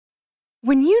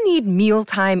When you need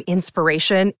mealtime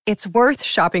inspiration, it's worth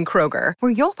shopping Kroger,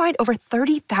 where you'll find over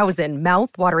 30,000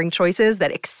 mouth-watering choices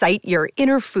that excite your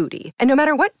inner foodie. And no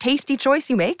matter what tasty choice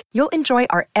you make, you'll enjoy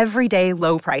our everyday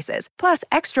low prices, plus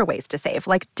extra ways to save,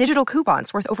 like digital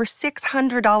coupons worth over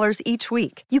 $600 each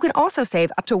week. You can also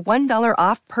save up to $1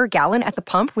 off per gallon at the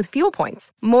pump with fuel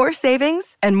points. More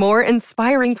savings and more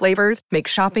inspiring flavors make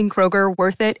shopping Kroger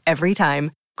worth it every time.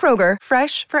 Kroger,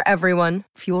 fresh for everyone.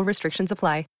 Fuel restrictions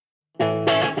apply.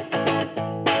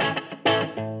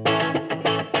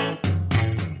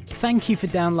 Thank you for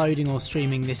downloading or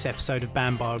streaming this episode of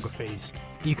Band Biographies.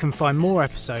 You can find more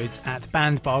episodes at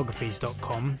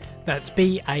bandbiographies.com. That's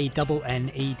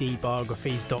BANNED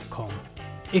biographies.com.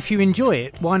 If you enjoy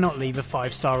it, why not leave a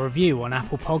 5-star review on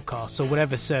Apple Podcasts or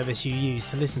whatever service you use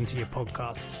to listen to your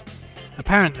podcasts.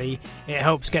 Apparently, it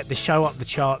helps get the show up the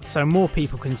charts so more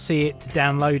people can see it, to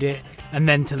download it, and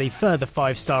then to leave further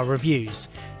 5-star reviews.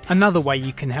 Another way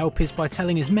you can help is by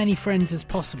telling as many friends as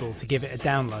possible to give it a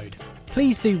download.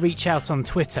 Please do reach out on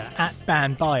Twitter at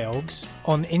BandBiogs,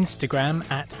 on Instagram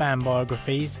at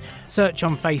BandBiographies, search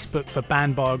on Facebook for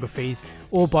Band Biographies,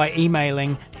 or by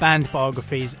emailing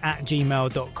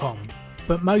bandbiographies@gmail.com.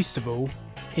 But most of all,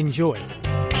 enjoy.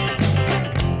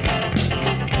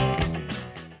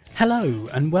 Hello,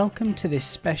 and welcome to this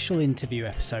special interview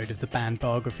episode of the Band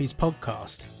Biographies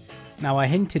podcast. Now, I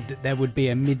hinted that there would be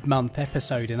a mid-month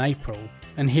episode in April,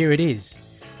 and here it is.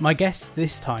 My guests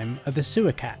this time are the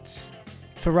Sewer Cats.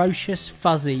 Ferocious,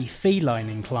 fuzzy,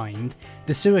 feline-inclined,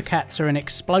 the Sewer Cats are an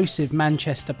explosive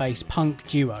Manchester-based punk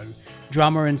duo,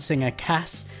 drummer and singer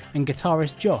Cass and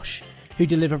guitarist Josh, who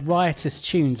deliver riotous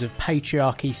tunes of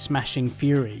patriarchy-smashing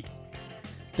fury.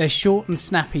 Their short and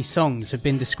snappy songs have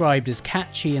been described as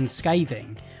catchy and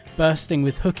scathing, bursting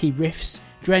with hooky riffs,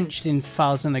 drenched in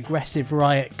fuzz and aggressive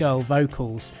riot girl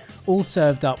vocals, all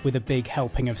served up with a big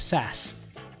helping of sass.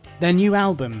 Their new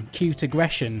album, Cute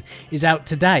Aggression, is out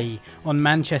today on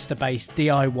Manchester-based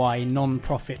DIY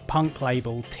non-profit punk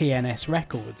label TNS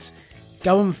Records.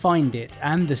 Go and find it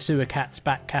and the Sewer Cats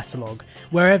back catalogue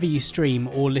wherever you stream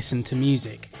or listen to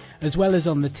music, as well as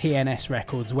on the TNS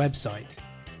Records website.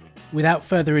 Without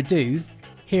further ado,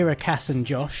 here are Cass and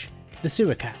Josh, the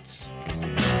Sewer Cats.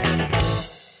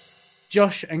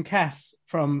 Josh and Cass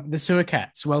from the Sewer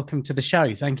Cats, welcome to the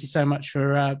show. Thank you so much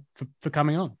for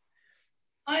coming on.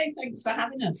 Hi, thanks for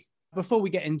having us. Before we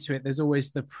get into it, there's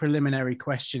always the preliminary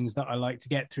questions that I like to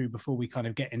get through before we kind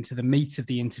of get into the meat of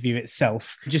the interview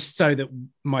itself, just so that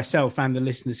myself and the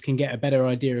listeners can get a better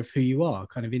idea of who you are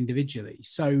kind of individually.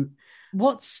 So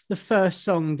what's the first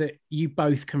song that you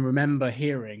both can remember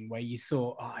hearing where you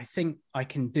thought, oh, I think I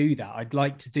can do that. I'd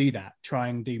like to do that, try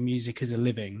and do music as a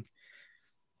living?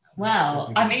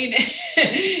 Well, I mean,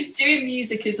 doing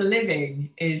music as a living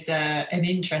is an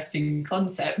interesting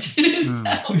concept in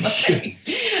itself.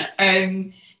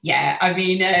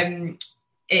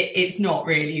 It's not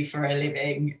really for a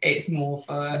living. It's more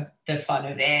for the fun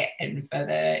of it and for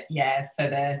the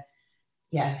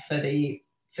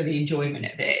enjoyment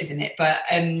of it, isn't it? But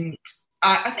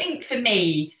I think for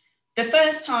me, the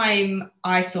first time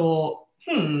I thought,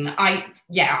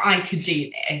 I could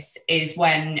do this is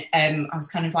when I was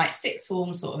kind of like sixth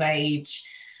form sort of age,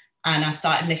 and I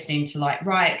started listening to like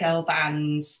riot girl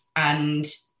bands, and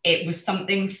it was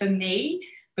something for me.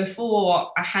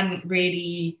 Before, I hadn't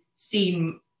really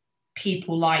seen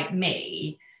people like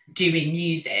me doing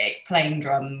music, playing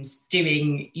drums,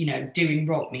 doing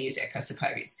rock music, I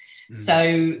suppose.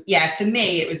 So, for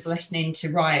me, it was listening to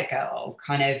Riot Girl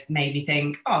kind of made me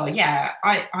think, oh, yeah,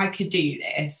 I could do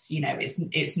this. You know,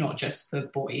 it's not just for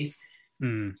boys.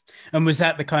 And was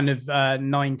that the kind of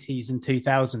 90s and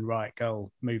 2000 Riot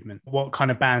Girl movement? What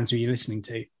kind of bands were you listening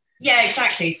to? Yeah,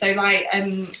 exactly. So, like,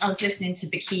 I was listening to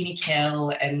Bikini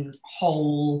Kill and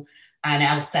Hole and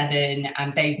L7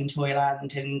 and Babes in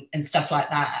Toyland and stuff like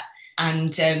that.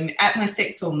 And at my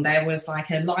sixth form, there was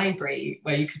like a library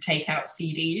where you could take out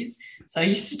CDs. So I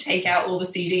used to take out all the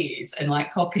CDs and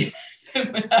like copy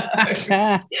them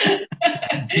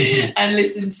and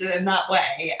listen to them that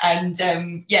way. And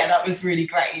that was really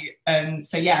great.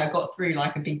 I got through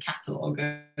like a big catalogue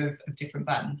of different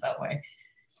bands that way.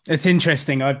 It's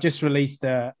interesting. I've just released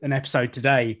an episode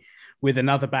today with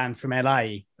another band from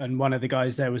LA. And one of the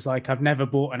guys there was like, I've never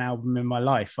bought an album in my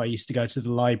life. I used to go to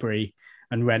the library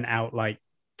and rent out like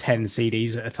 10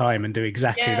 CDs at a time and do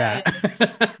exactly that.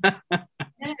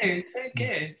 No, so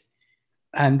good.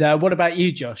 And what about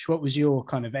you, Josh? What was your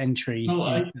kind of entry?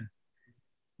 I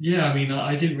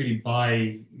didn't really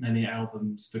buy many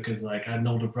albums because like I had an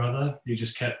older brother who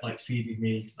just kept like feeding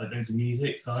me like loads of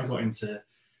music. So I got into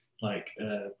like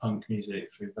punk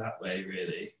music through that way,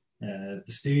 really. The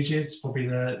Stooges, probably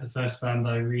the first band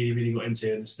I really got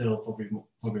into, and still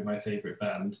probably my favourite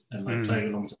band. And like playing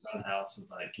along to Funhouse, and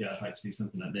like, yeah, I'd like to do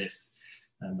something like this.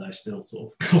 And I still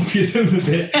sort of copy them a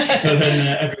bit, but then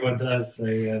everyone does. So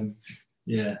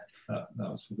yeah, that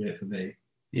was probably it for me.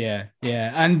 Yeah.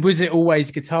 And was it always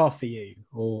guitar for you,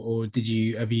 or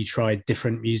have you tried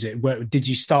different music? Did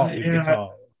you start with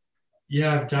guitar?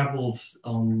 Yeah, I've dabbled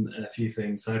on a few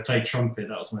things. So I played trumpet.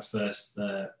 That was my first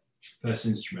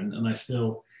instrument, and I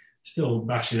still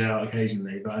bash it out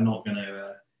occasionally. But I'm not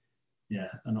gonna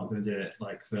do it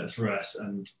like for us.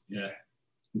 And yeah,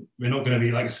 we're not going to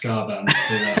be like a ska band.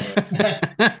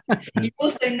 You've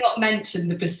also not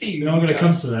mentioned the bassoon. I'm going to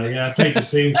come to that. Yeah, I played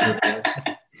bassoon for a bit.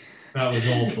 That was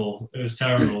awful. It was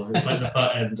terrible. It's like the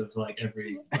butt end of like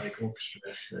every like orchestra.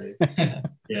 So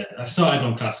yeah, I started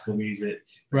on classical music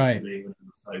basically when I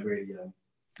was like really young.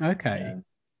 Okay.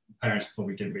 Parents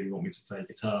probably didn't really want me to play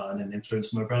guitar, and then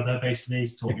influenced my brother basically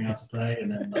to taught me how to play, and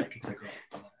then like it took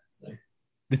off. So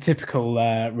the typical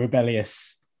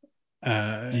rebellious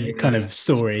kind of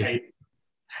story.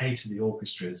 Hated the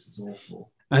orchestras. It's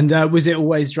awful. And was it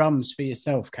always drums for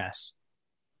yourself, Cass?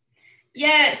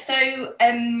 Yeah, so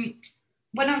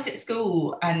when I was at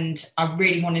school and I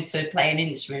really wanted to play an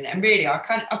instrument, and really I've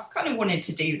kind of wanted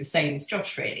to do the same as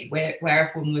Josh, really, where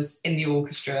everyone was in the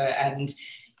orchestra and,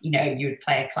 you know, you would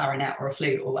play a clarinet or a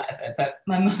flute or whatever. But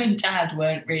my mum and dad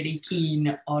weren't really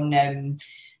keen on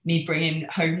me bringing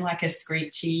home like a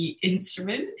screechy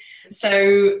instrument.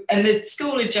 So, and the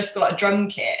school had just got a drum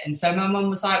kit. And so my mum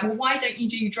was like, well, why don't you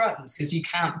do drums? Because you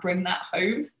can't bring that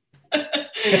home.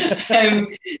 So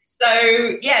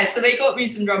they got me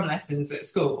some drum lessons at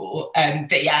school.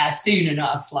 But yeah, soon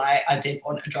enough, like I did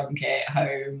want a drum kit at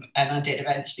home, and I did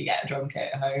eventually get a drum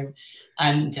kit at home.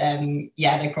 And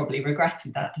they probably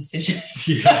regretted that decision.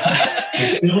 Yeah, they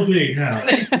still do now.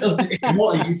 They still do.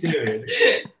 What are you doing?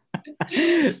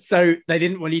 So they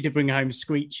didn't want you to bring home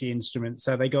screechy instruments,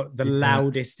 so they got the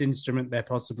loudest instrument there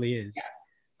possibly is. Yeah.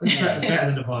 It's better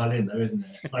than the violin, though, isn't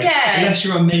it? Like, unless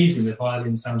you're amazing, the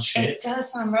violin sounds shit. It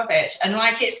does sound rubbish, and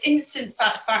like it's instant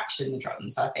satisfaction. The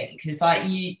drums, I think, because like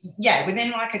within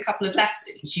like a couple of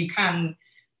lessons, you can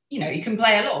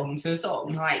play along to a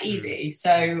song like easy.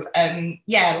 So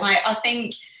like I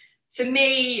think for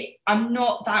me, I'm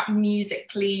not that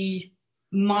musically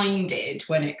minded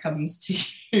when it comes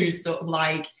to sort of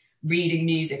like reading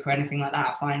music or anything like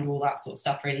that. I find all that sort of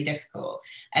stuff really difficult,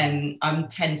 and I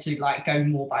tend to like go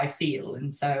more by feel,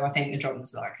 and so I think the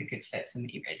drums are like a good fit for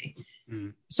me, really.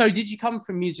 So did you come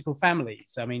from musical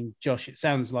families? I mean, Josh, it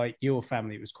sounds like your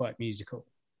family was quite musical.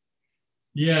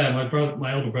 Yeah,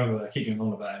 my older brother, I keep going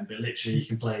on about him, but literally he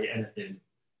can play anything.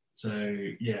 So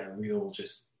yeah, we all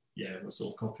just were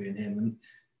sort of copying him. And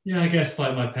yeah, I guess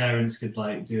like my parents could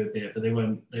like do a bit, but they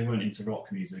weren't into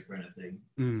rock music or anything.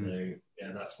 So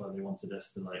yeah, that's why they wanted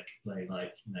us to like play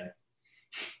like,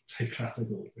 play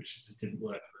classical, which just didn't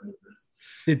work for any of us.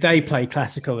 Did they play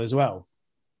classical as well?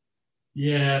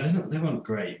 Yeah, they weren't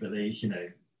great, but they,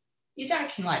 your dad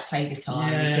can like play guitar,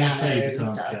 piano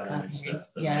and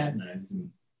stuff, but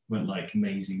weren't like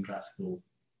amazing classical,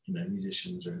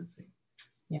 musicians or anything.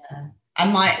 Yeah.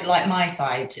 And my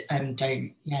side don't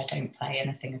play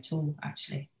anything at all,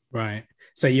 actually. Right.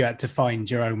 So you had to find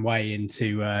your own way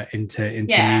into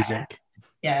music.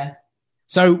 Yeah.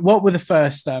 So what were the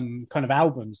first kind of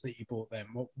albums that you bought then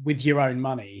with your own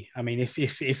money? I mean,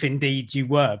 if indeed you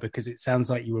were, because it sounds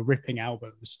like you were ripping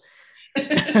albums.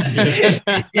 Yeah,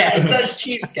 such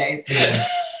cheapskates. Yeah.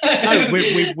 No,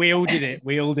 we all did it.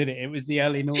 It was the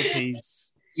early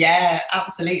noughties. Yeah,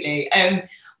 absolutely.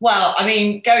 Well, I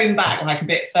mean, going back like a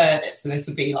bit further, so this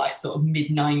would be like sort of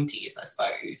mid-90s, I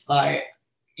suppose. Like,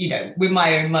 with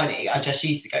my own money, I just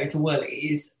used to go to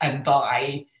Woolies and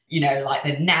buy, like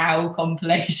the Now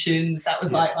compilations. That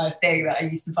was like my thing that I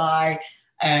used to buy.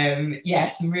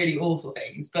 Some really awful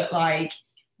things. But like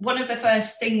one of the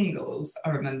first singles I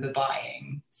remember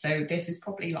buying, so this is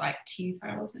probably like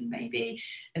 2000 maybe,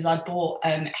 is I bought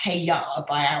Hey Ya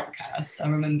by Outkast. I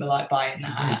remember like buying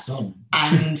that. Great song.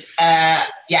 And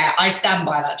I stand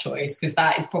by that choice because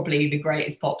that is probably the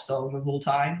greatest pop song of all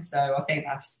time. So I think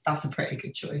that's a pretty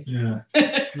good choice. Yeah.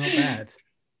 Not bad.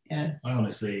 Yeah.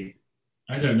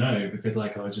 I don't know, because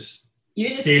like I was just you're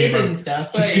just giving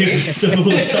stuff. Just giving stuff all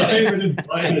the time. I didn't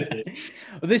buy anything.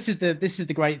 Well, this is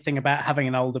the great thing about having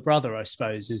an older brother, I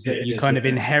suppose, is that you kind of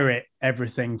inherit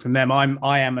everything from them.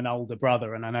 I am an older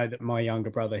brother, and I know that my younger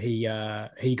brother he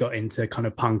got into kind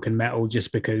of punk and metal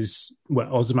just because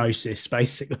osmosis,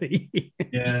 basically.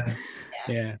 Yeah.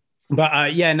 But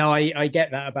I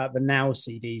get that about the Now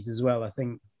CDs as well. I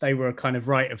think they were a kind of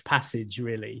rite of passage,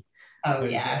 really. Oh,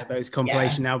 yeah. Those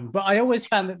compilation albums. But I always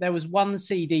found that there was one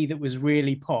CD that was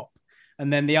really pop,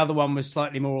 and then the other one was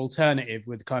slightly more alternative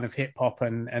with kind of hip hop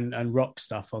and rock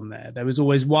stuff on there. There was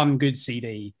always one good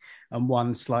CD and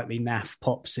one slightly naff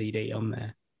pop CD on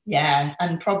there. Yeah,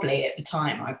 and probably at the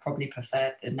time I probably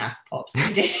preferred the naff pop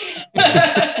CD.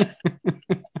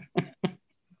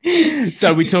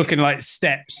 So we're talking like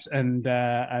Steps and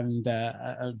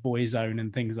Boyzone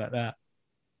and things like that.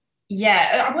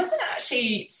 Yeah, I wasn't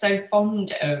actually so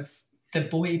fond of the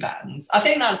boy bands. I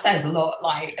think that says a lot.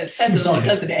 Like, it says a lot,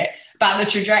 doesn't it, about the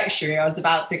trajectory I was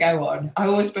about to go on. I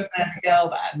always preferred the girl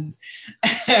bands.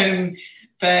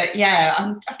 But yeah,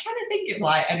 I'm trying to think of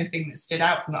like anything that stood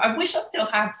out from them. I wish I still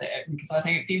had them, because I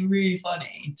think it'd be really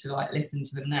funny to like listen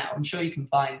to them now. I'm sure you can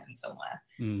find them somewhere.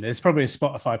 There's probably a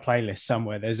Spotify playlist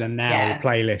somewhere. There's a Now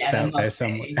playlist out there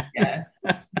somewhere. Yeah.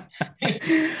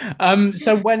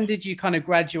 So when did you kind of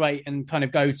graduate and kind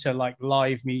of go to like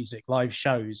live music, live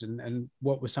shows, and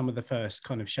what were some of the first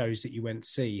kind of shows that you went to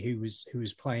see? Who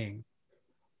was playing?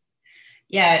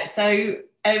 Yeah, so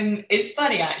it's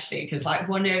funny actually, because like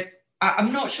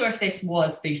I'm not sure if this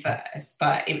was the first,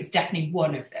 but it was definitely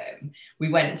one of them we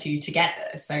went to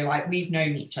together. So like we've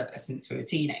known each other since we were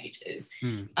teenagers.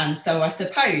 And so I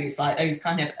suppose like those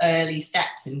kind of early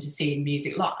steps into seeing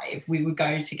music live, we would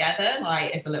go together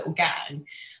like as a little gang.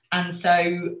 And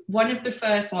so one of the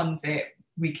first ones that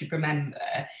we could remember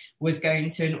was going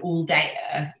to an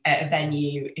all-dayer at a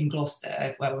venue in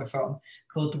Gloucester, where we're from,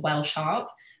 called the Welsh Harp.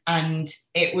 And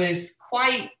it was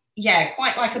quite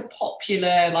like a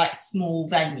popular, like small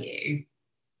venue.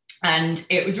 And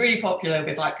it was really popular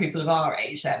with like people of our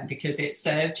age then, because it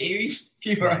served you if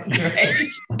you were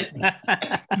underage.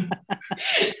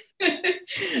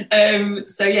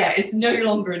 So yeah, it's no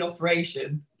longer in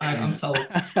operation, I'm told.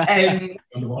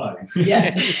 Why?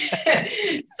 Yeah.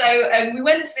 So we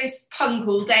went to this punk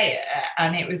all-dayer,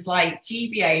 and it was like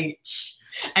GBH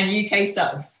and UK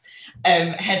Subs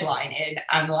headlining,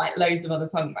 and like loads of other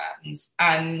punk bands.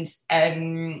 And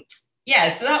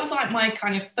so that was like my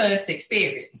kind of first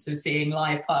experience of seeing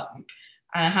live punk,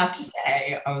 and I have to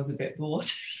say I was a bit bored.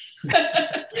 Because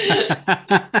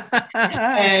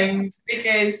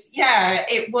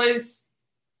it was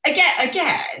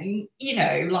again, you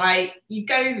know, like you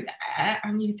go there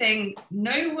and you think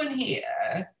no one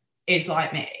here is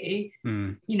like me.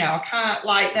 You know, I can't,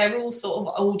 like, they're all sort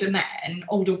of older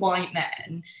white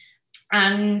men.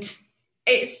 And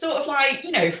it's sort of like,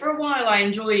 you know, for a while I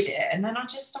enjoyed it, and then I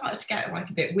just started to get like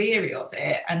a bit weary of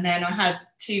it. And then I had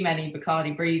too many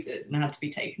Bacardi Breezers and I had to be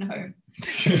taken home.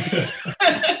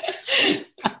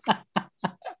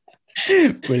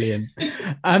 Brilliant.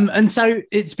 And so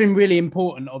it's been really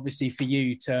important, obviously, for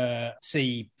you to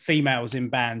see females in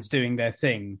bands doing their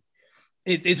thing.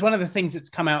 It's one of the things that's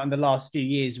come out in the last few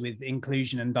years with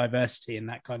inclusion and diversity and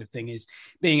that kind of thing, is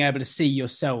being able to see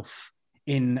yourself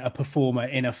in a performer,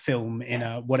 in a film, in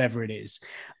a whatever it is.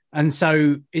 And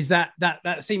so is that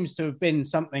seems to have been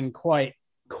something quite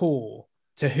core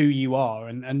to who you are,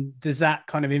 and does that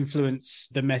kind of influence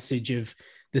the message of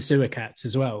the Sewer Cats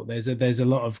as well? There's a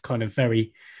lot of kind of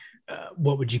very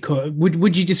what would you call it?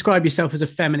 Would you describe yourself as a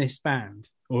feminist band,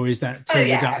 or is that too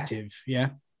reductive?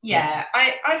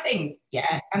 I think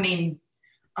I mean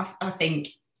I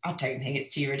don't think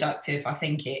it's too reductive. I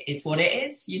think it is what it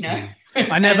is, you know.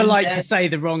 I never like to say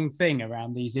the wrong thing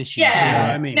around these issues. You know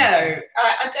what I mean? No,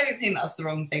 I don't think that's the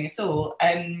wrong thing at all.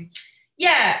 I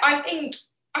think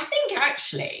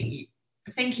actually,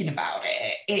 thinking about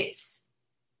it, it's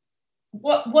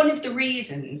one of the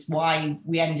reasons why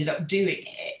we ended up doing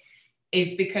it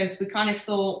is because we kind of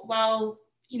thought, well,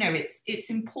 you know, it's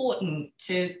important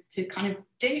to kind of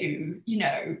do, you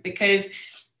know, because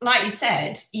like you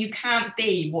said, you can't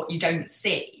be what you don't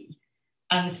see.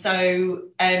 And so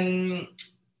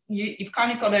you've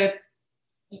kind of got to,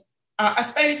 I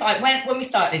suppose, like when we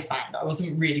started this band, I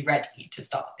wasn't really ready to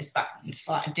start this band.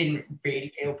 Like, I didn't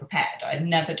really feel prepared. I had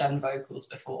never done vocals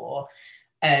before.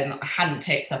 I hadn't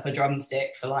picked up a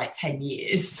drumstick for like 10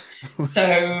 years.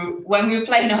 So when we were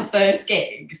playing our first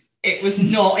gigs, it was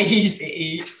not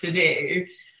easy to do.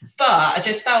 But I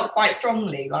just felt quite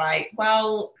strongly like,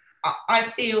 well, I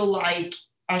feel like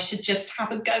I should just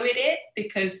have a go at it,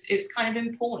 because it's kind of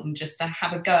important just to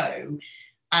have a go.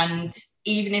 And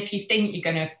even if you think you're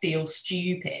going to feel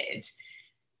stupid,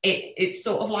 it's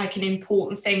sort of like an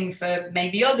important thing for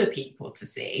maybe other people to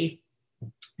see.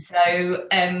 So,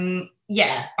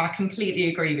 I completely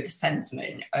agree with the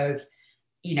sentiment of,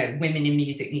 you know, women in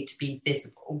music need to be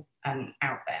visible and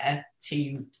out there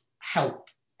to help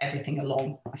everything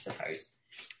along, I suppose.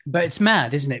 But it's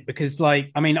mad, isn't it? Because,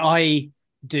 like, I mean, I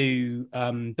do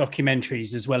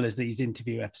documentaries as well as these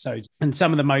interview episodes. And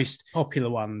some of the most popular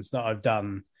ones that I've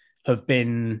done have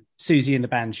been Siouxsie and the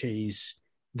Banshees,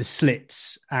 The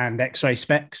Slits, and X-Ray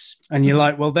Spex. And you're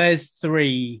like, well, there's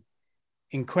three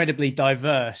incredibly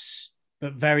diverse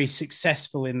but very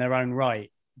successful in their own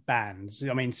right bands.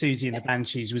 I mean, Siouxsie and the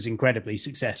Banshees was incredibly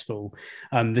successful.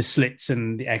 The Slits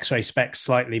and the X-Ray Spex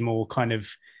slightly more kind of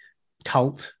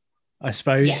cult, I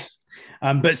suppose.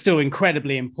 But still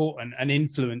incredibly important and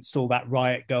influenced all that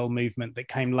Riot Girl movement that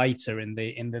came later in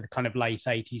the kind of late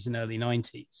 80s and early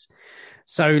 90s.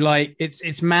 So like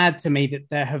it's mad to me that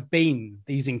there have been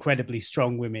these incredibly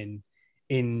strong women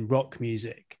in rock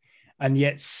music, and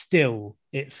yet still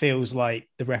it feels like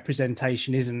the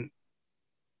representation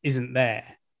isn't there,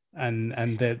 and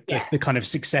the kind of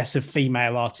success of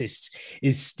female artists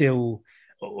is still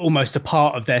almost a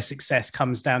part of their success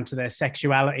comes down to their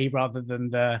sexuality rather than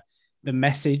the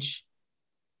message.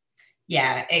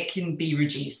 Yeah, it can be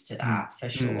reduced to that for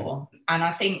sure. And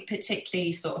I think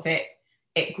particularly sort of at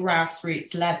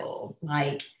grassroots level,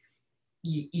 like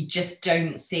you just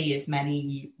don't see as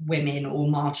many women or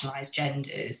marginalized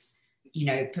genders, you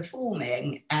know,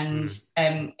 performing. And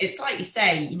it's like you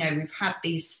say, you know, we've had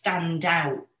these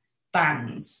standout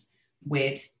bands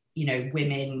with, you know,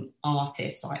 women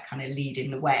artists like kind of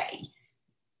leading the way,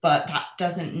 but that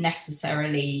doesn't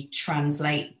necessarily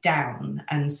translate down.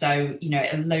 And so, you know,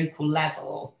 at a local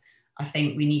level, I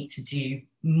think we need to do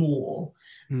more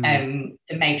to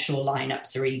make sure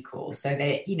lineups are equal, so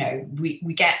that, you know, we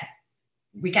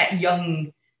get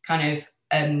young kind of,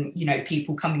 you know,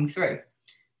 people coming through.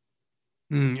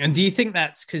 And do you think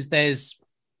that's because there's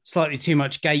slightly too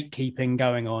much gatekeeping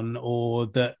going on, or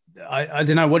that I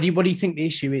don't know? What do you think the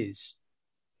issue is?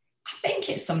 I think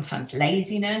it's sometimes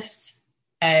laziness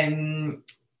on,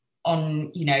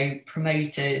 you know,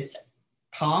 promoters'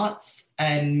 parts,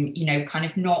 you know, kind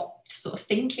of not sort of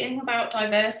thinking about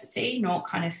diversity, not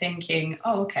kind of thinking,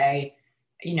 oh, okay,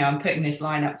 you know, I'm putting this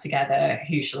lineup together,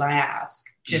 who shall I ask?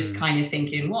 Just kind of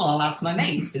thinking, well, I'll ask my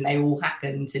mates, and they all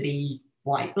happen to be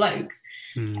white blokes.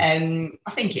 I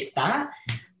think it's that.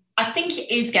 I think it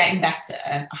is getting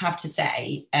better, I have to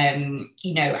say.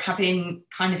 You know, having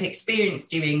kind of experience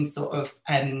doing sort of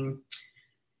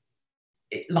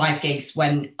live gigs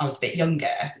when I was a bit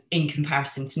younger in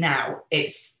comparison to now,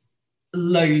 it's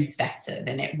loads better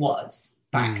than it was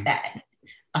back then.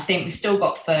 I think we've still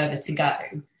got further to go,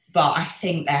 but I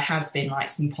think there has been like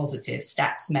some positive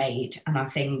steps made, and I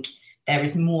think there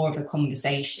is more of a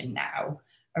conversation now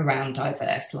around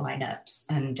diverse lineups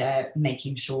and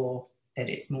making sure that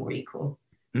it's more equal.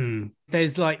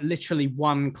 There's like literally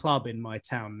one club in my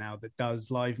town now that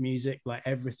does live music. Like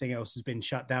everything else has been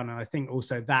shut down, and I think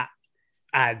also that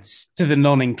adds to the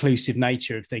non-inclusive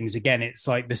nature of things. Again, it's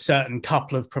like the certain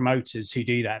couple of promoters who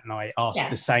do that night ask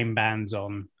the same bands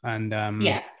on, and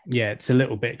it's a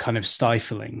little bit kind of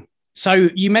stifling. So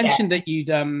you mentioned that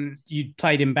you'd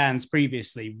played in bands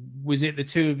previously. Was it the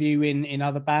two of you in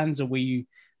other bands, or were you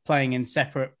playing in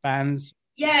separate bands?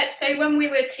 Yeah, so when we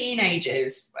were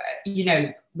teenagers, you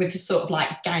know, with the sort of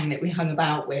like gang that we hung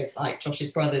about with, like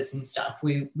Josh's brothers and stuff,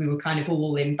 we were kind of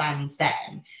all in bands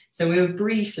then. So we were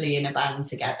briefly in a band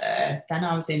together. Then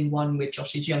I was in one with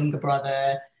Josh's younger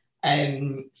brother.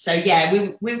 So yeah,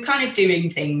 we were kind of doing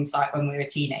things like when we were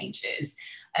teenagers.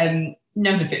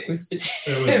 None of it was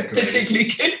particularly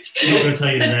good. I'm not going to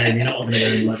tell you the name. You're not going to go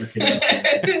and look it up.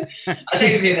 I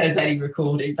don't think there's any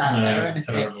recordings out there or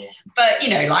anything. Terrible. But, you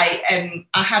know, like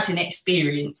I had an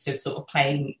experience of sort of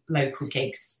playing local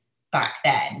gigs back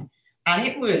then, and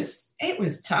it was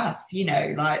tough, you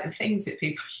know, like the things that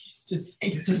people used to say.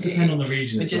 It does depend on the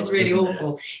region. It's just really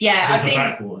awful. Yeah, I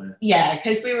think. Yeah,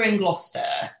 because we were in Gloucester.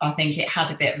 I think it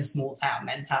had a bit of a small town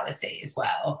mentality as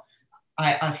well.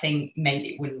 I think maybe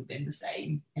it wouldn't have been the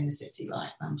same in a city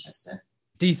like Manchester.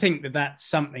 Do you think that that's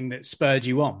something that spurred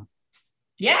you on?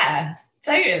 Yeah,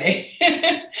 totally.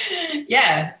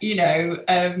 Yeah, you know,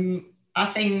 I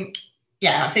think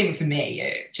for me,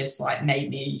 it just like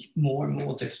made me more and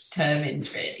more determined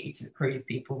really to prove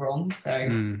people wrong.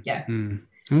 So yeah.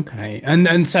 Okay.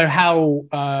 And so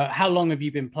how long have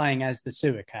you been playing as the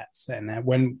Sewer Cats then?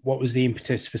 What was the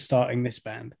impetus for starting this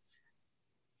band?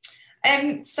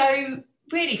 So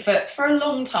really for a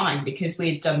long time, because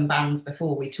we'd done bands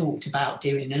before, we talked about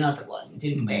doing another one,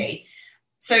 didn't we?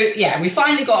 So yeah, we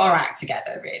finally got our act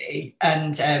together really.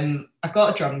 And I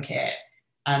got a drum kit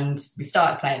and we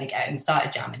started playing again,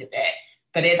 started jamming a bit.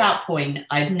 But at that point,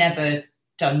 I'd never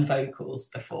done vocals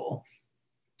before.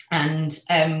 And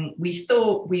we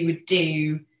thought we would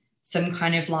do some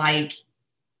kind of like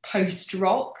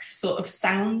post-rock sort of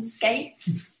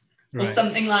soundscapes or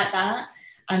something like that.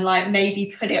 and like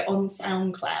maybe put it on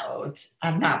SoundCloud,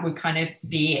 and that would kind of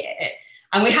be it.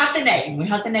 And we had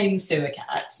the name Sewer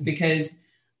Cats, because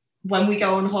when we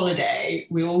go on holiday,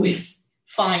 we always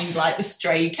find like the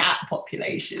stray cat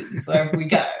populations wherever we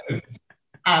go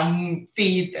and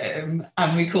feed them,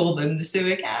 and we call them the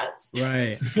Sewer Cats.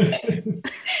 Right.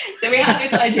 So we had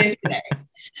this idea for name.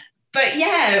 But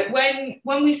yeah,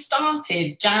 when we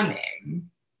started jamming,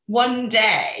 one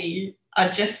day I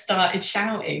just started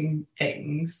shouting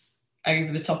things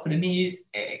over the top of the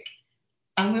music,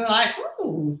 and we were like,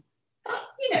 oh,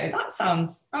 that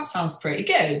sounds pretty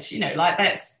good. Like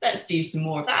let's do some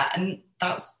more of that. And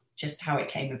that's just how it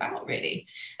came about, really.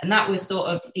 And that was sort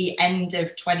of the end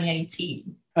of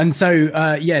 2018. And so,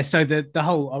 so the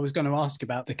whole, I was going to ask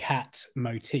about the cat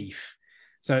motif.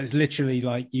 So it's literally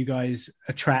like you guys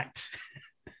attract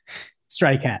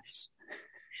stray cats.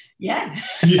 Yeah.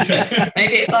 Maybe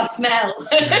it's our smell.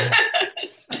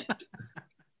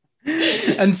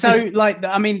 And so, like,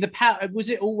 I mean, the power, was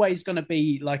it always going to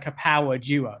be like a power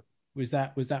duo? Was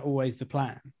that always the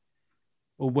plan?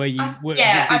 Or were you?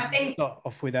 I think start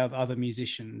off with other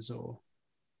musicians, or?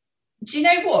 Do you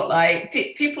know what? Like,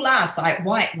 people ask, like,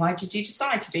 why did you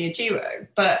decide to be a duo?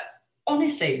 But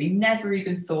honestly, we never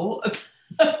even thought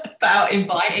about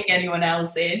inviting anyone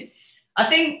else in. I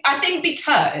think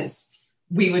because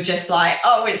we were just like,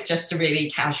 oh, it's just a really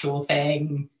casual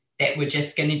thing that we're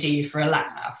just going to do for a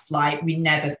laugh. Like, we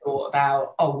never thought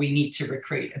about, oh, we need to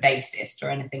recruit a bassist or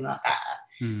anything like that.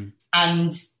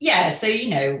 And yeah, so,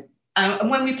 and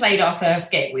when we played our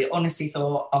first gig, we honestly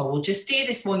thought, oh, we'll just do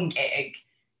this one gig,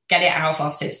 get it out of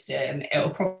our system.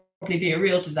 It'll probably be a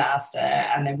real disaster,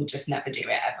 and then we'll just never do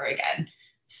it ever again.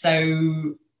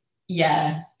 So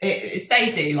yeah, it's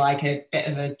basically like a bit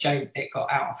of a joke that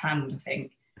got out of hand, I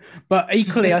think. But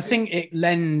equally, I think it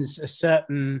lends a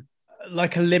certain,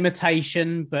 like, a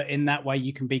limitation, but in that way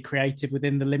you can be creative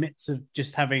within the limits of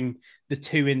just having the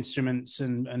two instruments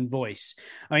and voice.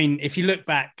 I mean, if you look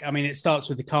back, I mean, it starts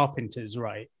with the Carpenters,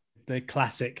 right? The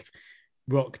classic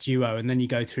rock duo, and then you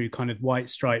go through kind of White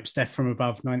Stripes, Death from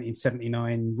Above,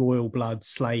 1979, Royal Blood,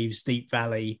 Slaves, Deep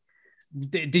Valley.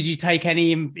 Did you take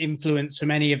any influence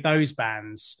from any of those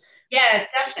bands? Yeah,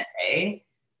 definitely.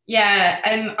 Yeah,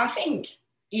 I think,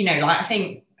 I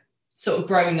think sort of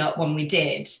growing up when we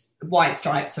did, White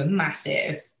Stripes were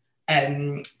massive.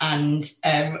 And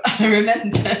I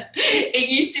remember it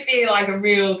used to be like a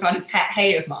real kind of pet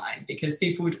hate of mine, because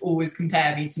people would always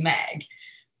compare me to Meg.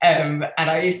 And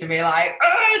I used to be like,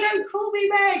 oh, don't call me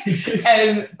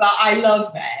Meg. But I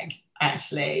love Meg,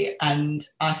 actually. And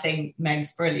I think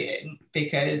Meg's brilliant,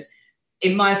 because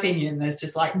in my opinion, there's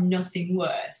just like nothing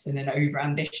worse than an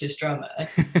overambitious drummer.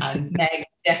 And Meg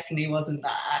definitely wasn't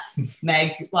that.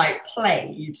 Meg like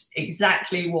played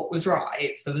exactly what was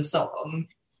right for the song.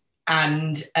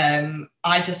 And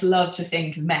I just love to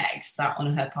think of Meg sat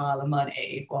on her pile of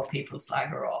money while people slag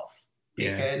her off.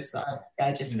 Because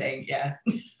I just think,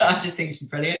 I just think she's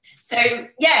brilliant. So,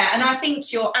 yeah, and I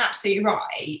think you're absolutely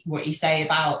right what you say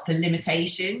about the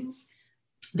limitations,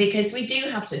 because we do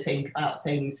have to think about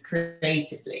things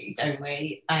creatively, don't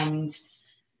we? And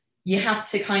you have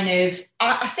to kind of,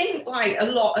 I think like a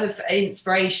lot of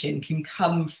inspiration can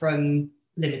come from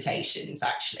limitations,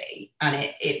 actually.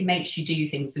 And it makes you do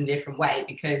things in a different way,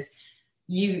 because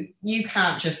you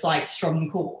can't just like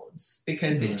strum chords,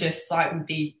 because it just like would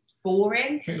be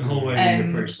boring. I think the whole way you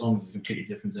approach songs is completely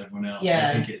different to everyone else. Yeah.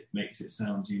 I think it makes it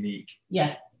sound unique.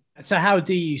 Yeah. So how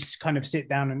do you kind of sit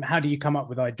down and how do you come up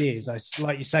with ideas?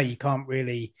 Like you say, you can't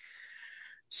really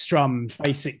strum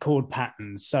basic chord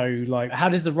patterns. So like, how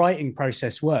does the writing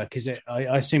process work? Is it,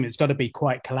 I assume it's got to be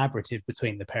quite collaborative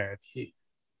between the pair of you.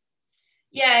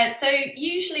 Yeah. So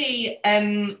usually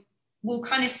we'll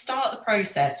kind of start the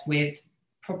process with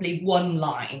probably one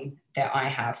line that I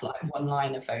have, like one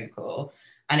line of vocal.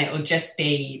 And it will just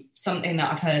be something that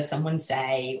I've heard someone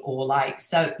say, or like,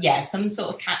 so yeah, some sort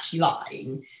of catchy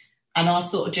line. And I'll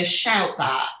sort of just shout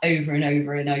that over and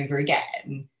over and over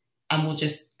again. And we'll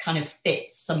just kind of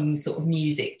fit some sort of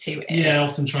music to it. Yeah, I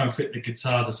often try and fit the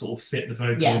guitar to sort of fit the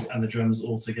vocals and the drums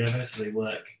all together, so they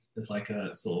work as like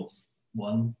a sort of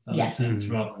one, that makes sense,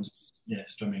 rather than just,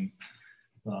 strumming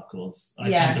bar chords. I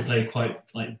tend to play quite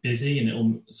like busy, and it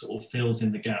all sort of fills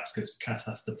in the gaps, because Cass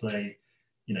has to play,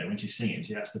 when she's singing,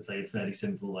 she has to play fairly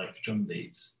simple like drum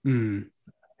beats. I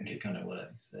think it kind of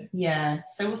works. So. Yeah,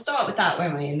 so we'll start with that,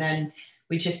 won't we? And then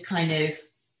we just kind of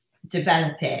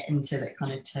develop it until it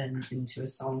kind of turns into a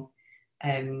song.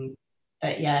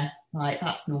 But yeah, like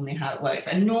that's normally how it works.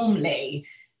 And normally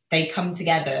they come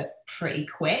together pretty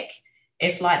quick.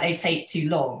 If like they take too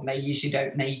long, they usually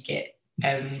don't make it.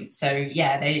 So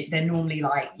yeah, they're normally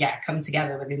like, come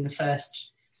together within the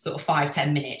first sort of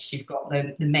 5-10 minutes. You've got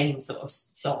the main sort of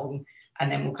song,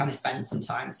 and then we'll kind of spend some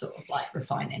time sort of like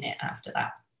refining it after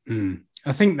that.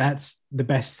 I think that's the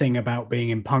best thing about being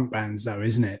in punk bands, though,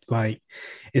 isn't it? Like,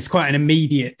 it's quite an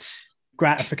immediate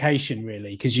gratification,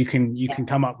 really, because you can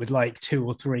come up with like 2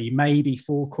 or 3, maybe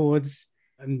 4 chords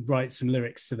and write some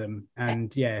lyrics to them.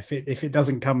 And if it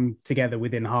doesn't come together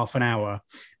within half an hour,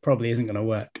 probably isn't going to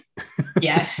work.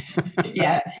 Yeah.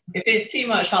 If it's too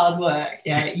much hard work,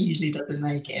 it usually doesn't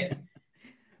make it.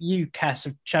 You, Cass,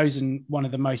 have chosen one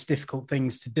of the most difficult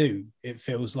things to do, it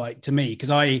feels like to me,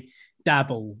 because I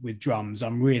dabble with drums.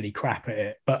 I'm really crap at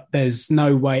it, but there's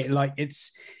no way, like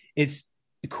it's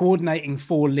coordinating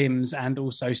 4 limbs and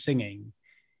also singing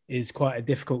is quite a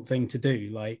difficult thing to do.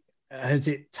 Like, has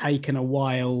it taken a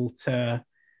while to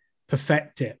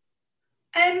perfect it?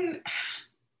 I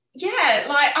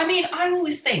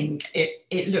always think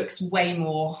it looks way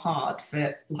more hard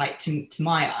for, like, to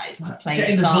my eyes, to play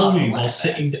getting guitar the volume while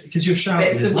sitting, because you're shouting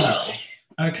as well.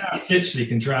 And Cass literally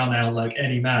can drown out like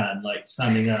any man, like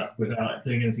standing up without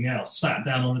doing anything else, sat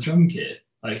down on the drum kit.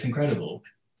 Like, it's incredible.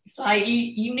 It's like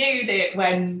you knew that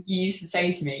when you used to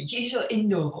say to me, use your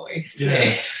indoor voice.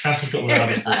 Yeah, Cass has got the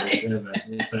loudest voice ever,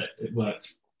 but it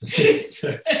works.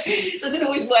 So. It doesn't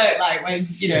always work like when,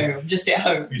 I'm just at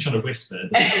home. You're trying to whisper.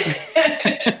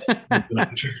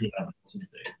 Like a tricky or something.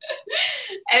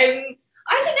 I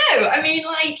don't know. I mean,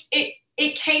 like,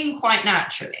 it came quite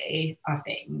naturally, I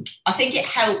think. I think it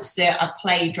helps that I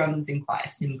play drums in quite a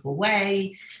simple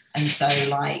way. And so,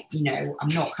 like, I'm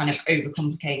not kind of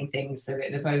overcomplicating things so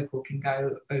that the vocal can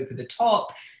go over the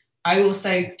top. I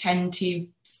also tend to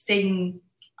sing.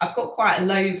 I've got quite a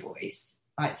low voice.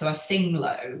 Like, so I sing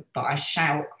low, but I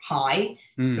shout high.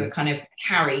 So it kind of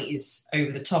carries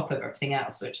over the top of everything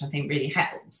else, which I think really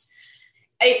helps.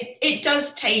 It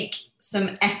does take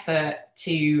some effort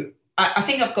to... I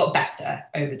think I've got better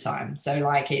over time. So,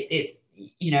 like, it's,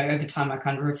 over time I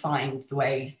kind of refined the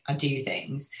way I do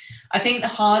things. I think the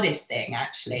hardest thing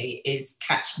actually is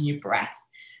catching your breath,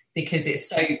 because it's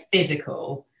so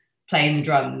physical playing the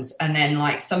drums. And then,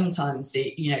 like, sometimes,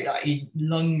 like, your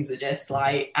lungs are just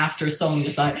like, after a song,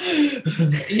 just like,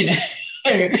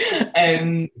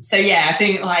 So, yeah, I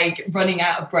think, like, running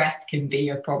out of breath can be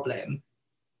a problem.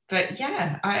 But,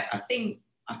 yeah, I think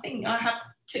I have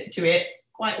took to it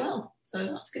quite well, so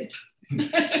that's good.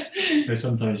 But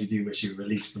sometimes you do wish you were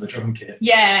released from the drum kit.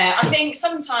 Yeah, I think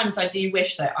sometimes I do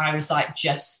wish that I was like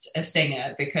just a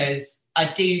singer, because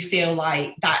I do feel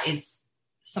like that is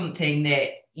something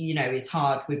that is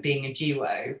hard with being a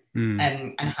duo,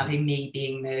 and having me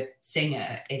being the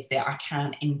singer, is that I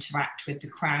can't interact with the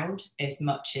crowd as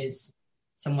much as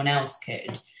someone else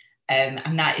could,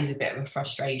 and that is a bit of a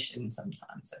frustration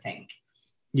sometimes, I think.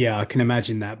 Yeah, I can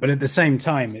imagine that, but at the same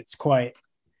time, it's quite...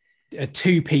 a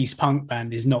 2-piece punk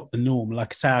band is not the norm.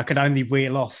 Like I say, I could only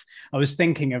reel off. I was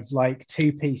thinking of like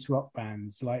 2-piece rock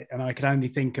bands, and I could only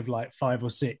think of like 5 or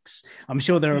 6. I'm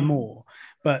sure there are more,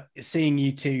 but seeing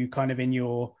you two kind of in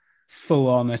your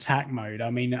full-on attack mode, I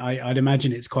mean, I'd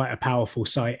imagine it's quite a powerful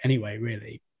sight anyway,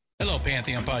 really. Hello,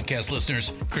 Pantheon podcast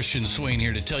listeners. Christian Swain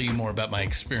here to tell you more about my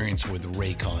experience with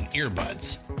Raycon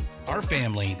earbuds. Our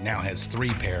family now has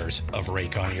 3 pairs of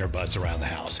Raycon earbuds around the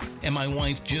house, and my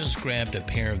wife just grabbed a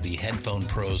pair of the Headphone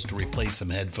Pros to replace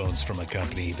some headphones from a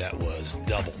company that was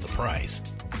double the price.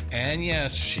 And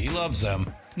yes, she loves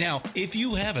them. Now, if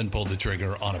you haven't pulled the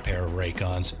trigger on a pair of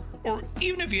Raycons, or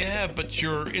even if you have but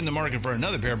you're in the market for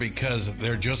another pair because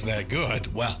they're just that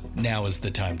good, well, now is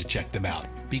the time to check them out,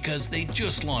 because they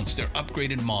just launched their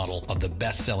upgraded model of the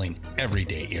best-selling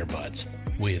everyday earbuds.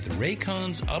 With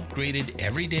Raycon's upgraded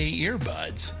everyday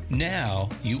earbuds, now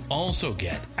you also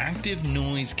get active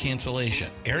noise cancellation,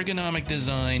 ergonomic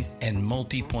design, and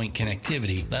multi-point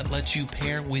connectivity that lets you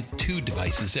pair with 2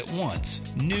 devices at once.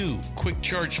 New quick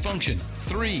charge function,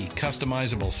 3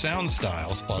 customizable sound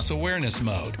styles, plus awareness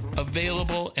mode.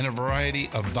 Available in a variety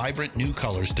of vibrant new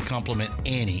colors to complement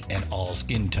any and all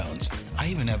skin tones. I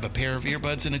even have a pair of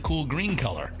earbuds in a cool green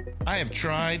color. I have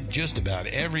tried just about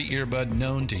every earbud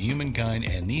known to humankind,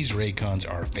 and these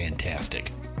Raycons are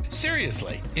fantastic.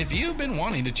 Seriously, if you've been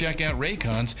wanting to check out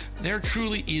Raycons, there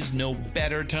truly is no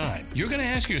better time. You're going to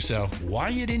ask yourself why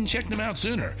you didn't check them out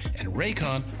sooner, and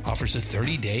Raycon offers a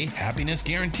 30-day happiness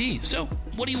guarantee. So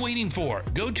what are you waiting for?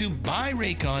 Go to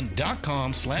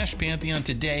buyraycon.com/Pantheon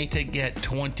today to get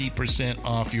 20%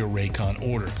 off your Raycon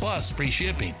order, plus free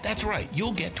shipping. That's right,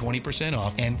 you'll get 20%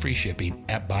 off and free shipping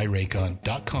at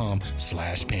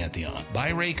buyraycon.com/Pantheon.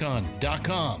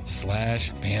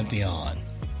 buyraycon.com/Pantheon.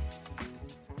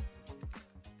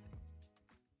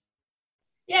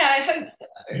 Yeah, I hope So.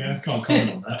 Yeah, I can't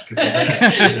comment on that because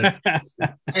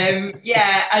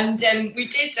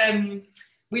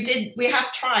we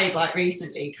have tried like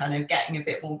recently kind of getting a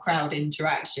bit more crowd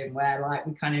interaction where like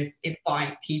we kind of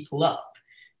invite people up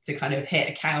to kind of hit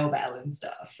a cowbell and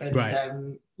stuff. And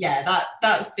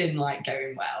that's been like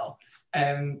going well.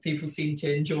 People seem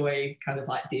to enjoy kind of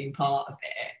like being part of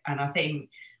it. And I think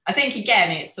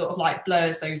again, it sort of like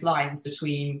blurs those lines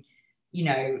between, you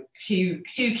know, who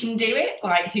can do it,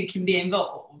 like who can be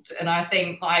involved. And I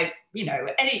think like, you know,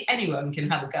 anyone can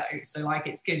have a go. So like,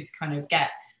 it's good to kind of get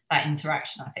that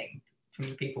interaction, I think, from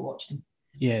the people watching.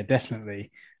 Yeah, definitely.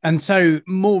 And so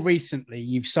more recently,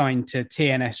 you've signed to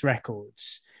TNS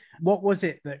Records. What was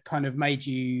it that kind of made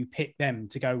you pick them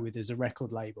to go with as a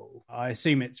record label? I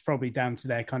assume it's probably down to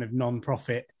their kind of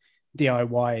non-profit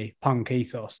DIY punk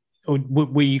ethos. Or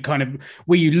were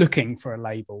you looking for a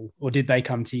label, or did they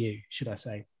come to you, should I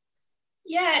say?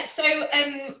 Yeah, so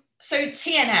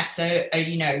TNS are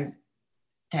you know,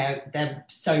 they're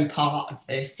so part of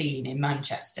the scene in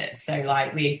Manchester. So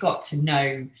like we got to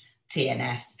know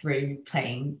TNS through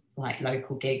playing like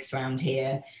local gigs around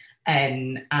here.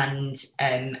 And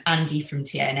Andy from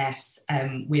TNS,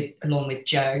 along with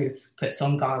Joe, puts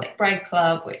on Garlic Bread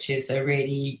Club, which is a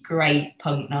really great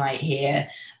punk night here,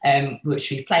 which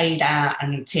we played at.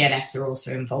 And TNS are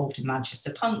also involved in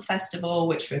Manchester Punk Festival,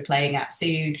 which we're playing at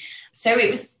soon. So it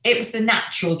was the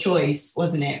natural choice,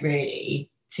 wasn't it,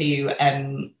 really, to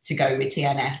go with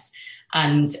TNS.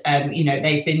 And, you know,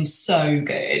 they've been so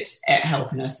good at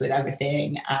helping us with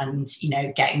everything and, you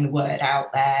know, getting the word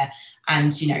out there.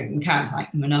 And, you know, we can't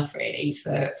thank them enough, really,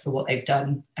 for what they've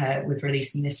done with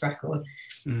releasing this record.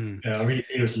 Yeah,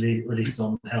 it was released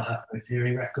on Hell Hath No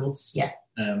Fury Records. Yeah.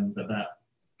 But that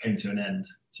came to an end.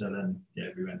 So then,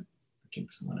 we went looking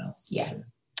for someone else. Yeah.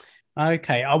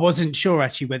 Okay, I wasn't sure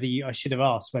actually I should have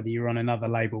asked whether you were on another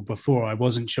label before. I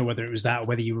wasn't sure whether it was that or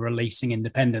whether you were releasing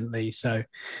independently. So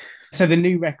the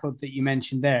new record that you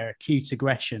mentioned there, Acute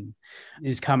Aggression,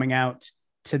 is coming out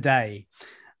today.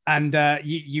 And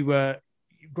you were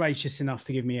gracious enough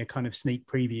to give me a kind of sneak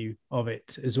preview of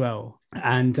it as well.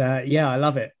 And I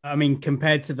love it. I mean,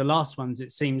 compared to the last ones,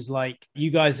 it seems like you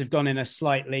guys have gone in a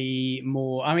slightly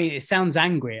more, I mean, it sounds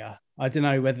angrier. I don't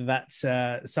know whether that's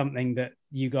something that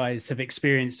you guys have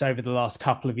experienced over the last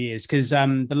couple of years, because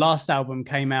the last album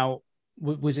came out,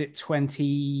 was it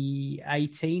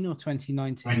 2018 or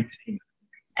 2019?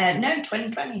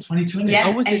 2020. 2020. Yeah.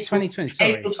 Oh, was it 2020?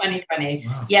 Sorry. April 2020.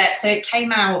 Wow. Yeah, so it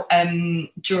came out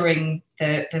during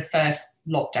the first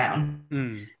lockdown.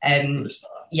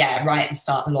 Right at the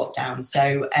start of the lockdown.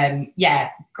 So,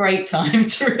 great time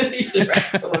to release a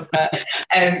record. But,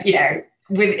 you know,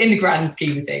 in the grand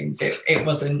scheme of things, it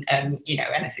wasn't, you know,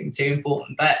 anything too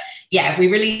important. But, yeah, we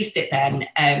released it then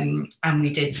and we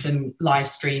did some live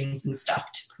streams and stuff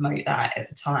to promote that at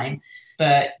the time.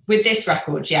 But with this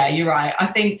record, yeah, you're right. I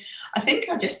think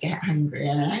I just get angrier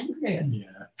and angrier.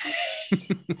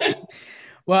 Yeah.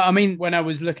 Well, I mean, when I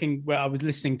was listening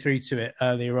through to it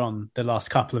earlier on the last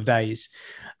couple of days,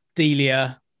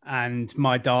 Delia and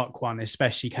My Dark One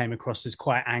especially came across as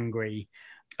quite angry.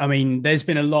 I mean, there's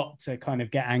been a lot to kind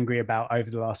of get angry about over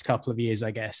the last couple of years,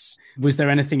 I guess. Was there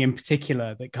anything in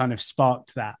particular that kind of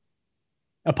sparked that?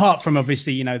 Apart from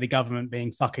obviously, you know, the government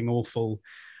being fucking awful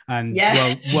and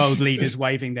world leaders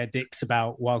waving their dicks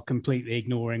about while completely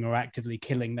ignoring or actively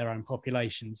killing their own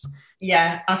populations.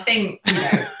 Yeah, I think, you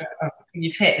know,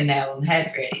 you've hit the nail on the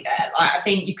head really there. Like, I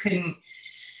think you couldn't,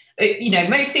 you know,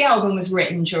 most of the album was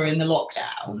written during the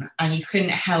lockdown and you couldn't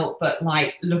help but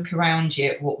like look around you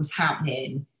at what was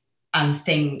happening and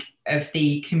think of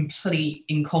the complete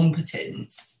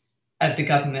incompetence of the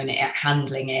government at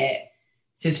handling it.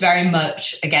 So it's very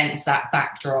much against that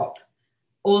backdrop.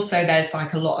 Also, there's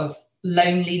like a lot of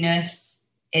loneliness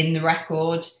in the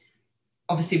record.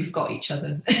 Obviously, we've got each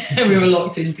other. We were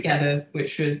locked in together,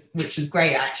 which was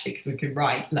great, actually, because we could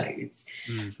write loads.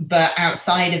 But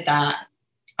outside of that,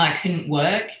 I couldn't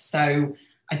work. So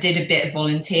I did a bit of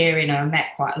volunteering and I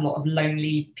met quite a lot of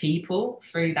lonely people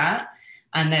through that.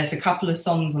 And there's a couple of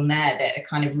songs on there that are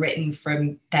kind of written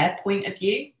from their point of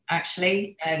view,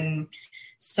 actually. There's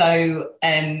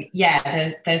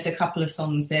a couple of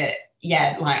songs that,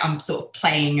 like I'm sort of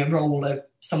playing a role of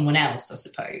someone else, I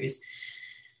suppose.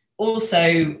 Also,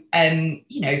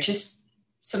 you know, just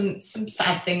some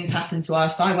sad things happened to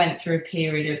us. I went through a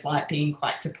period of like being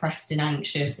quite depressed and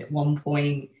anxious at one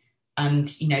point,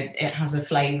 and you know, it has a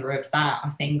flavour of that, I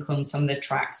think, on some of the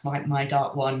tracks like My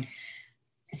Dark One.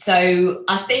 So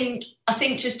I think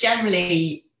just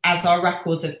generally, as our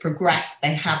records have progressed,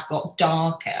 they have got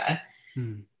darker.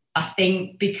 I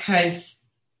think because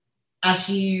as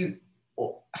you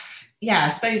I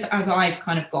suppose as I've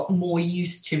kind of got more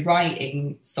used to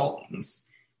writing songs,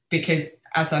 because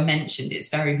as I mentioned, it's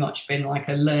very much been like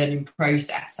a learning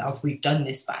process as we've done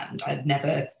this band. I'd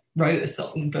never wrote a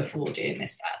song before doing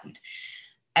this band.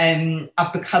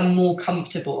 I've become more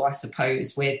comfortable, I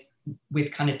suppose,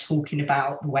 with kind of talking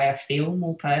about the way I feel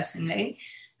more personally.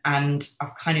 And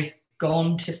I've kind of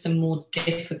gone to some more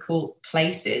difficult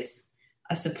places,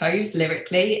 I suppose,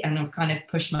 lyrically. And I've kind of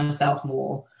pushed myself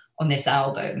more on this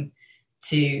album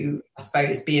to, I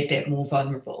suppose, be a bit more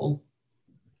vulnerable.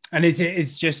 And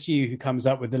it's just you who comes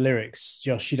up with the lyrics,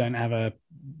 Josh? You don't have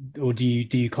or do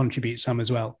you contribute some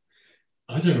as well?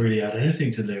 I don't really add anything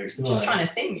to lyrics, do Just I? trying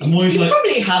to think. I'm always you like,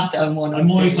 probably have done one.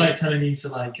 I'm always like telling you to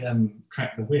like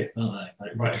crack the whip, aren't I?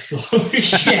 Like write a song.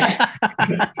 Yeah.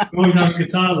 I'm always having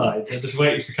guitar lines. I'm just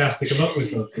waiting for Cass to come up with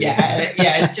something.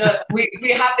 Yeah. We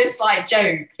have this like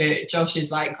joke that Josh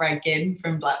is like Greg Ginn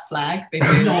from Black Flag. Because...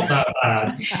 I'm not that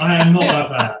bad. I am not that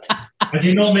bad. I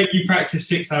do not make you practice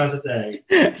 6 hours a day.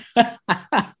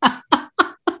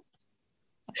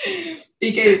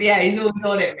 Because he's always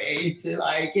on at me to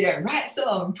like, write a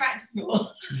song, practice more.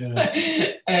 Yeah.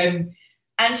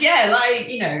 I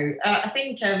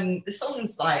think the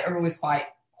songs like are always quite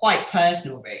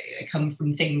personal, really. They come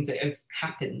from things that have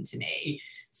happened to me.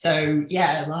 So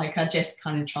like I just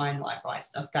kind of try and like write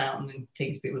stuff down and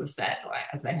things people have said like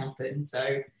as they happen.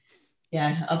 So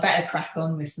I better crack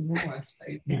on with some more, I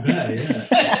suppose.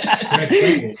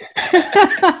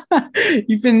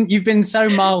 You've been so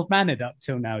mild-mannered up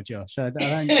till now, Josh. I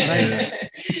don't know.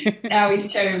 Now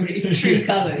he's showing his true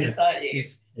colours, aren't you?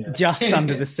 Just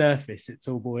under the surface, it's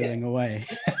all boiling away.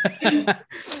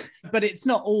 But it's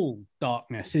not all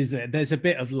darkness, is there? There's a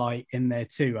bit of light in there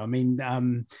too. I mean,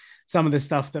 some of the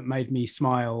stuff that made me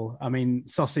smile, I mean,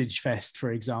 Sausage Fest,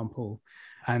 for example.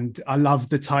 And I love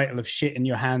the title of Shit in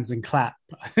Your Hands and Clap.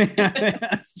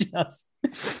 That's just,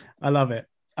 I love it.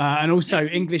 And also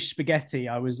English Spaghetti,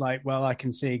 I was like, well, I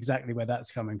can see exactly where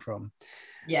that's coming from.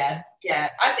 Yeah.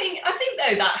 I think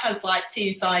though that has like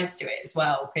two sides to it as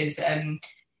well, because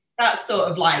that's sort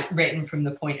of like written from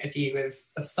the point of view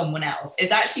of someone else.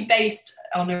 It's actually based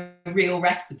on a real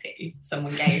recipe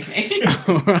someone gave me.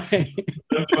 Right.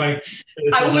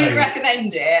 I wouldn't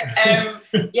recommend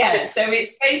it. So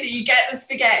it's basically you get the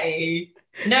spaghetti,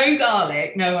 no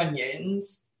garlic, no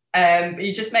onions.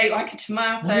 You just make like a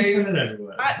tomato. Maybe someone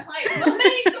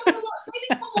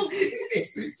wants to do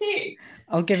this with tea.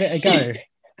 I'll give it a go.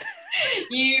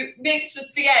 You mix the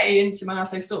spaghetti in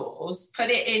tomato sauce, put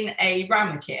it in a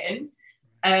ramekin,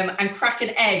 and crack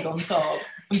an egg on top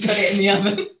and put it in the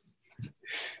oven.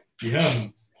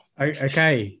 Yum.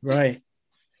 Okay, right.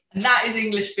 And that is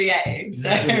English spaghetti. So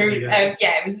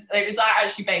it was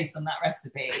actually based on that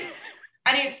recipe,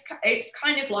 and it's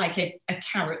kind of like a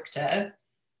character,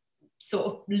 sort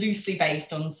of loosely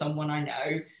based on someone I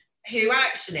know who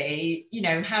actually,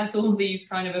 has all these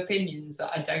kind of opinions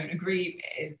that I don't agree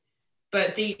with,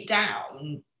 but deep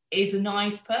down is a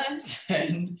nice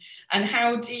person. And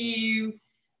how do you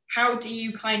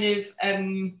kind of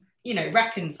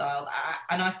reconcile that?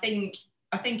 And I think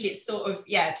it's sort of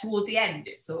towards the end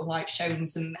it's sort of like showing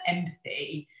some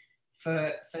empathy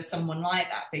for someone like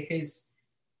that, because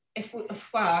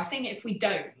I think if we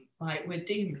don't, like, we're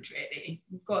doomed, really.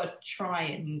 We've got to try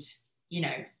and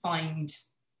find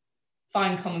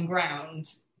common ground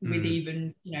with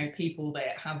even people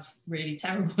that have really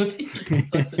terrible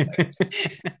opinions, I suppose.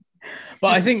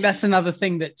 But I think that's another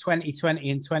thing that 2020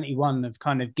 and 21 have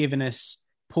kind of given us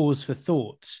pause for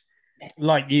thought.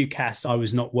 Like you, Cass, I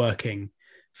was not working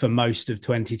for most of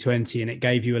 2020, and it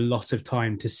gave you a lot of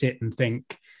time to sit and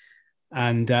think.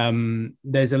 And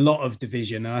there's a lot of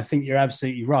division, and I think you're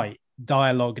absolutely right.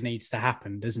 Dialogue needs to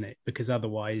happen, doesn't it? Because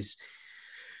otherwise,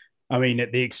 I mean,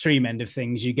 at the extreme end of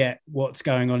things, you get what's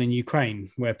going on in Ukraine,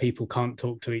 where people can't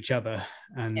talk to each other.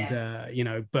 And,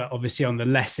 but obviously on the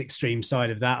less extreme side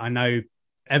of that, I know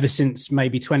ever since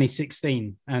maybe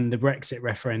 2016 and the Brexit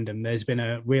referendum, there's been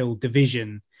a real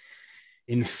division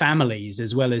in families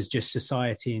as well as just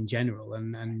society in general.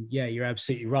 And you're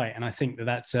absolutely right. And I think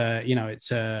that's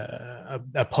it's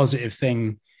a positive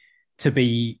thing to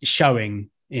be showing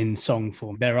in song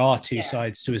form. There are two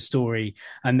sides to a story,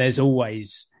 and there's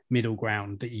always middle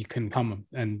ground that you can come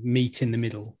and meet in the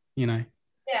middle,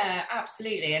 Yeah,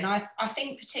 absolutely. And I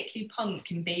think particularly punk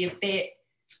can be a bit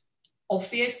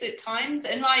obvious at times,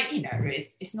 and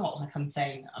it's not like I'm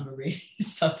saying that I'm a really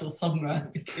subtle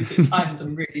songwriter, because at times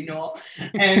I'm really not,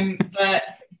 but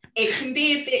it can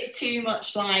be a bit too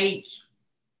much like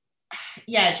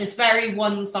just very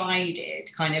one-sided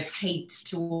kind of hate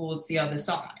towards the other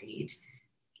side,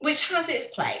 which has its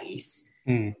place.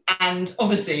 And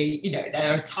obviously, you know,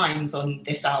 there are times on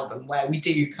this album where we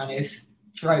do kind of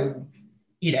throw,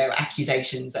 you know,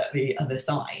 accusations at the other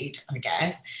side, I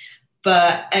guess.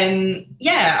 But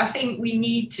yeah, I think we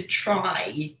need to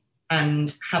try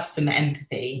and have some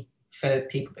empathy for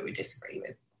people that we disagree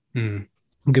with.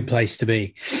 Good place to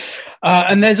be.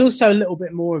 And there's also a little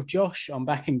bit more of Josh on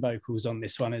backing vocals on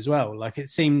this one as well. Like it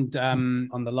seemed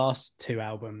on the last two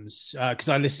albums, because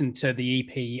I listened to the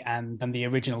EP and the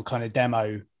original kind of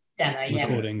demo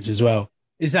recordings as well.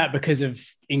 Is that because of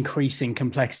increasing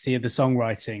complexity of the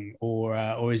songwriting,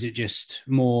 or is it just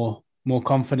more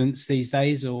confidence these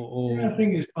days? Or yeah, I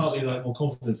think it's partly like more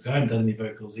confidence. I haven't done any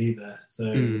vocals either,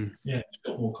 so yeah, just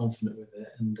got more confident with it.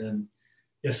 And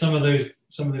yeah, some of those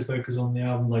vocals on the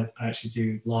albums I actually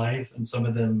do live, and some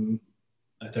of them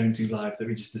I don't do live that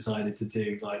we just decided to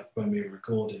do like when we were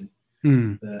recording.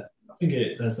 But I think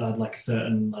it does add like a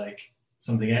certain like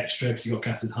something extra because you got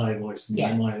Cass's high voice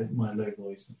and my low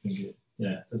voice. I think it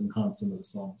does enhance some of the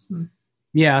songs.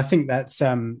 Yeah, I think that's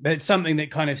something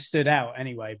that kind of stood out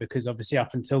anyway, because obviously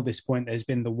up until this point there's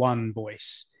been the one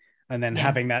voice, and then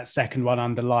having that second one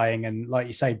underlying and, like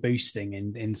you say, boosting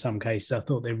in some cases. I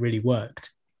thought they really worked.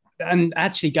 And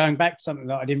actually going back to something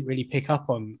that I didn't really pick up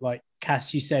on, like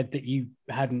Cass, you said that you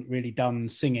hadn't really done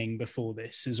singing before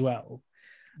this as well.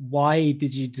 Why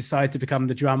did you decide to become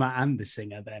the drummer and the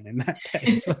singer then in that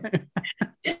case?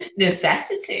 Just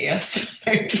necessity, I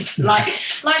suppose.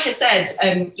 like I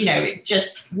said, you know, it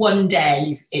just one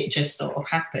day it just sort of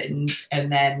happened,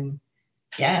 and then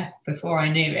before I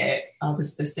knew it, I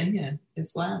was the singer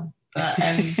as well. But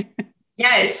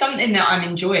yeah, it's something that I'm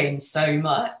enjoying so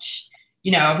much.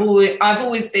 You know, I've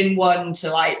always been one to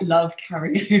like love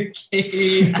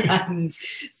karaoke and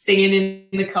singing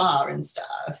in the car and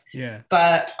stuff. Yeah.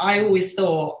 But I always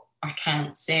thought I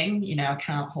can't sing, you know, I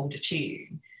can't hold a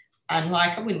tune. And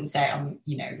like, I wouldn't say I'm,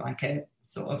 you know, like a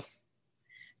sort of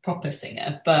proper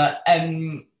singer, but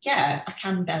yeah, I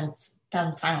can belt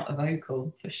out a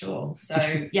vocal for sure.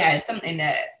 So yeah, it's something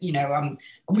that, you know, I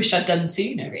wish I'd done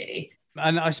sooner, really.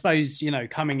 And I suppose, you know,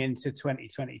 coming into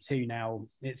 2022 now,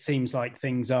 it seems like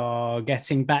things are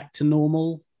getting back to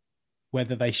normal.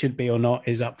 Whether they should be or not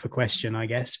is up for question, I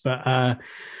guess. But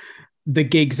the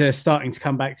gigs are starting to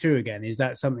come back through again. Is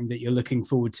that something that you're looking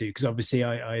forward to? Because obviously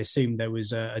I assume there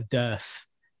was a dearth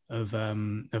of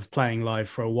playing live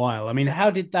for a while. I mean, how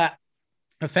did that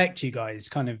affect you guys,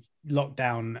 kind of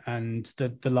lockdown and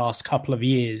the last couple of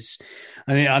years?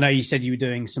 I mean, I know you said you were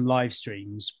doing some live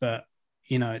streams, but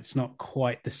you know, it's not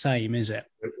quite the same, is it?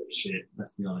 Shit,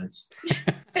 let's be honest.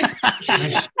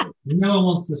 No one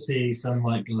wants to see some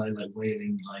like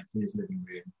wailing like in his living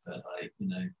room, but like, you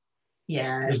know,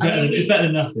 it's better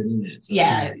than nothing, isn't it? So,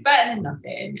 it's better than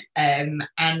nothing. And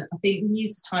I think we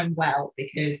used the time well,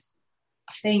 because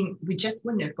I think we just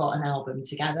wouldn't have got an album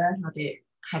together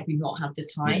had we not had the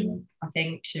time. I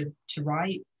think to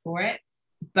write for it.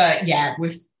 But yeah,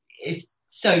 it's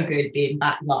so good being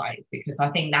back live, because I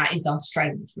think that is our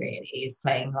strength, really, is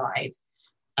playing live.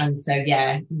 And so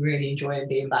yeah, really enjoying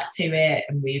being back to it.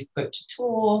 And we've booked a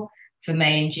tour for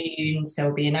May and June, so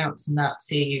we'll be announcing that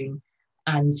soon.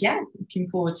 And yeah, looking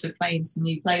forward to playing some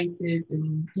new places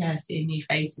and seeing new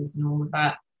faces and all of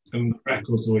that. And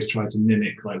records always try to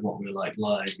mimic like what we're like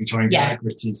live. We try and get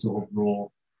gritty, sort of raw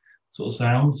sort of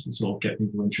sounds and sort of get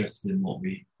people interested in what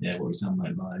we sound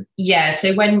like live. Yeah,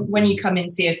 so when you come and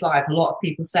see us live, a lot of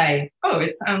people say, oh,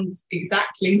 it sounds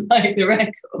exactly like the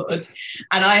record.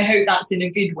 And I hope that's in a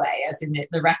good way, as in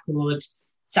the record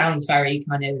sounds very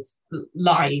kind of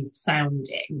live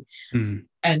sounding.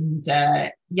 And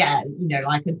you know,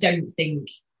 like I don't think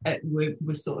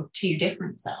we're sort of too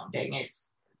different sounding.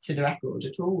 It's to the record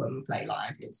at all when we play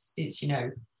live. It's you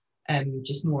know,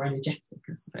 just more energetic,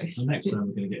 I suppose. The next time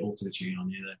we're going to get auto-tune on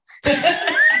you then.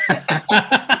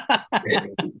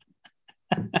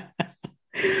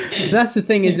 That's the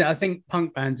thing, isn't it? I think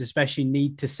punk bands especially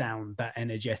need to sound that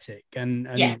energetic,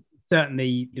 and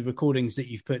certainly the recordings that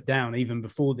you've put down even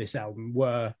before this album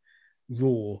were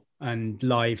raw and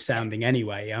live sounding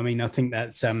anyway. I mean, I think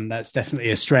that's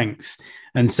definitely a strength,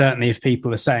 and certainly if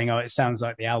people are saying, oh, it sounds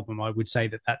like the album, I would say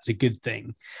that that's a good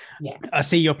thing. I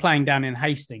see you're playing down in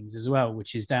Hastings as well,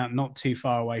 which is down not too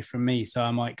far away from me, so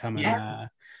I might come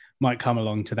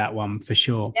along to that one for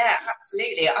sure. Yeah,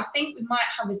 absolutely. I think we might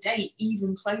have a date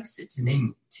even closer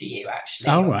to you, actually.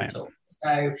 Oh, right.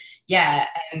 So yeah,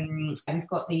 we've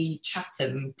got the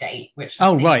Chatham date, which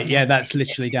that's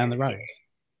literally down the road.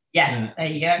 Yeah, there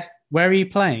you go. Where are you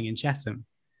playing in Chatham?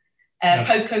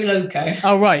 Poco Loco.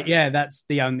 Oh, right. Yeah, that's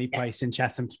the only place in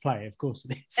Chatham to play. Of course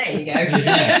it is. There you go.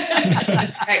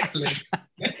 Excellent.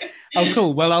 Oh,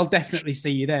 cool. Well, I'll definitely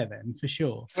see you there then, for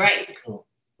sure. Great. Cool.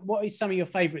 What are some of your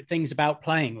favourite things about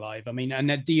playing live? I mean,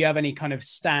 and do you have any kind of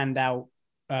standout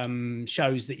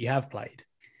shows that you have played?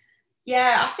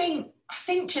 Yeah, I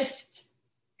think just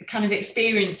kind of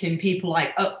experiencing people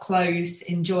like up close,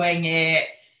 enjoying it.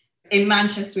 In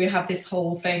Manchester, we have this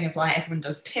whole thing of like everyone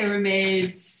does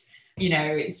pyramids. You know,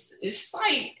 it's just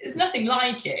like there's nothing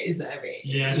like it, is there? Really?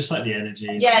 Yeah, just like the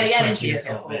energy. Yeah, the energy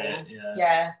sweatiness of it.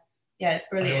 Yeah. Yeah, it's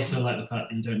brilliant. I also like the fact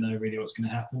that you don't know really what's going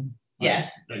to happen.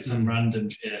 Like some random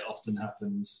shit often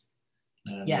happens.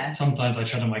 Sometimes I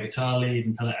tread on my guitar lead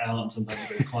and pull it out, and sometimes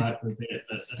it goes quiet for a bit,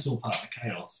 but that's all part of the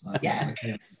chaos. The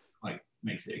chaos is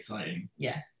makes it exciting.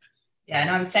 Yeah, and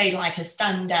I would say like a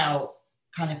standout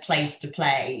kind of place to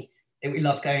play that we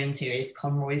love going to is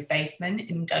Conroy's Basement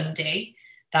in Dundee.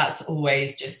 That's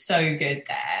always just so good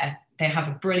there. They have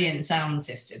a brilliant sound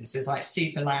system, so it's like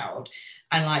super loud.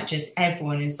 And like just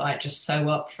everyone is like just so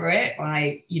up for it.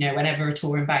 Like, you know, whenever a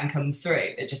touring band comes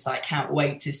through, they just like can't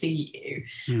wait to see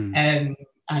you.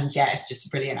 And yeah, it's just a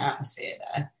brilliant atmosphere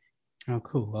there. Oh,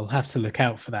 cool. I'll have to look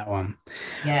out for that one.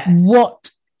 Yeah.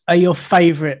 What are your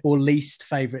favourite or least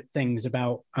favourite things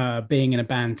about being in a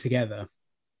band together?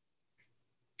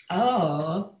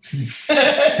 Oh.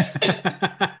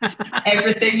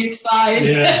 Everything is fine.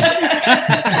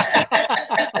 Yeah.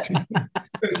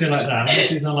 Don't say like that.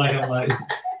 It's not like I'm like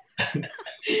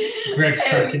Greg's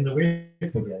cracking the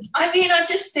whip again. I mean, I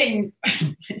just think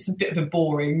it's a bit of a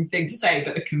boring thing to say,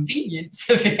 but the convenience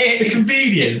of it. The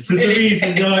convenience is the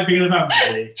reason you like being in a band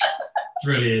with me.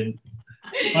 Brilliant.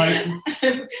 But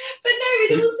no,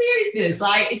 in all seriousness,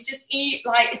 like it's just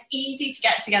it's easy to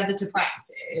get together to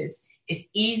practice. It's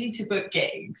easy to book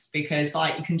gigs because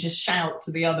like you can just shout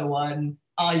to the other one,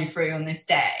 "Are you free on this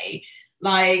day?"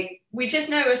 Like we just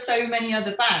know of so many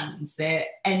other bands that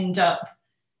end up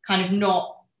kind of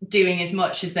not doing as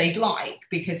much as they'd like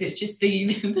because it's just the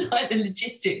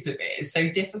logistics of it is so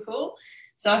difficult.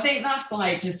 So I think that's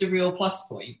like just a real plus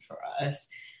point for us.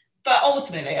 But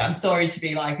ultimately, I'm sorry to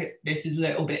be like, this is a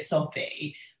little bit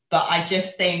soppy, but I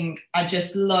just think, I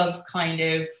just love kind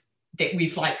of that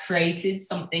we've like created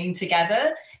something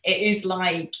together. It is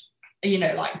like, you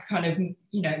know, like kind of,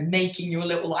 you know, making your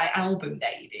little like album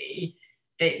baby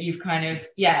that you've kind of,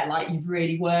 like you've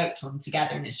really worked on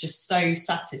together. And it's just so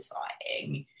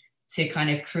satisfying to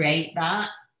kind of create that,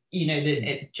 you know,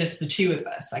 just the two of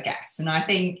us, I guess. And I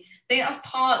think that's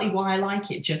partly why I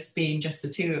like it just being just the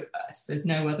two of us. There's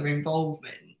no other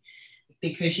involvement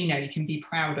because, you know, you can be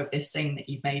proud of this thing that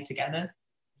you've made together.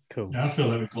 Cool. Yeah, I feel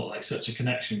like we've got like such a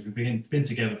connection. We've been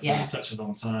together for such a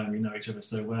long time. We know each other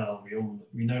so well.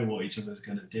 We know what each other's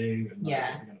going to do and what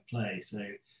we're going to play. So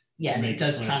and it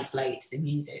does translate to the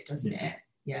music, doesn't it?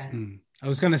 Yeah. I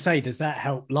was going to say, does that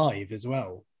help live as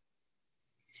well?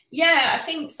 Yeah, I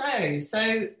think so.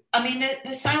 So, I mean,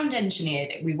 the sound engineer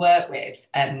that we work with,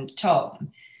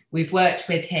 Tom, we've worked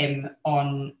with him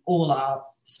on all our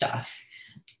stuff.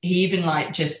 He even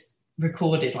like just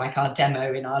recorded like our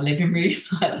demo in our living room.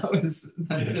 That was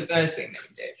the first thing that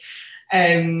we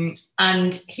did.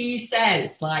 And he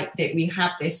says like that we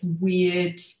have this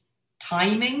weird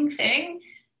timing thing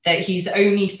that he's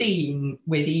only seen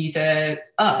with either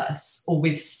us or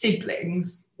with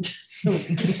siblings.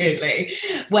 Weirdly,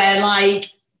 where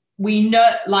like we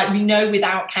know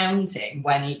without counting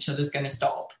when each other's going to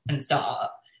stop and start,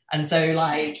 and so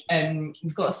like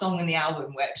we've got a song on the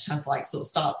album which has like sort of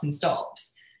starts and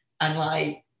stops, and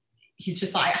like he's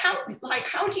just like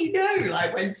how do you know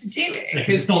like when to do it?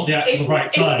 Because it's not the actual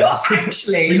right time. It's not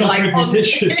actually like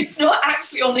it's not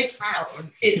actually on the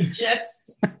count. It's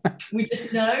just we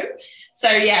just know. So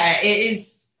yeah, it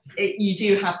is. You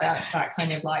do have that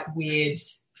kind of like weird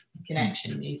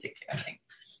connection musically, I think.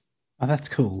 Oh, that's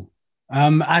cool.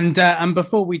 And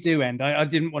before we do end, I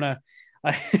didn't want to.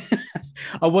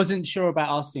 I wasn't sure about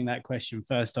asking that question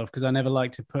first off because I never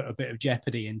like to put a bit of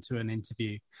jeopardy into an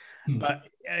interview. But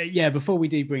before we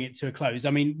do bring it to a close,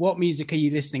 I mean, what music are you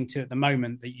listening to at the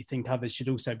moment that you think others should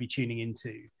also be tuning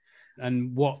into?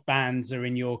 And what bands are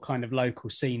in your kind of local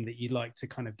scene that you'd like to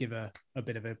kind of give a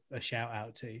bit of a shout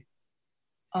out to?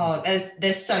 Oh,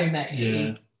 there's so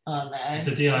many. Aren't there? Just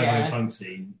the DIY punk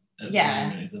scene at the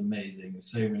moment is amazing.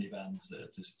 There's so many bands that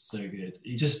are just so good.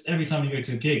 You just every time you go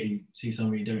to a gig, you see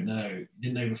someone you didn't know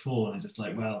before, and it's just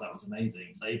like, wow, that was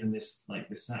amazing. Like even this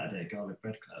Saturday, Garlic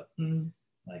Bread Club,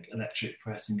 like Electric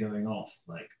Press and Going Off,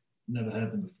 like never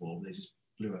heard them before. They just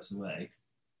blew us away.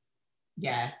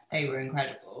 Yeah, they were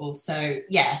incredible. So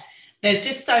there's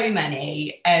just so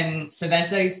many. So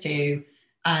there's those two,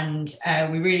 and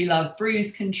we really love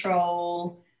Bruise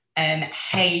Control.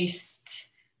 Haste,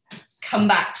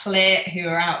 Comeback Clit, who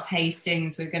are out of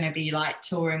Hastings. We're going to be like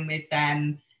touring with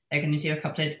them. They're going to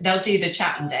do they'll do the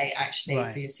Chatham date actually, right.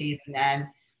 So you'll see them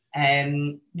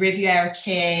then. Riviera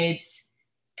Kids,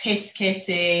 Piss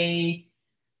Kitty.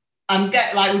 We're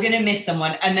going to miss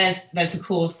someone. And there's of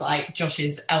course like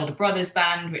Josh's elder brother's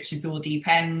band, which is All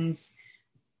Depends.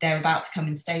 They're about to come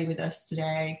and stay with us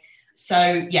today.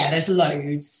 So yeah, there's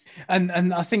loads.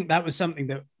 And I think that was something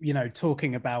that, you know,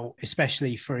 talking about,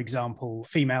 especially for example,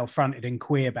 female fronted and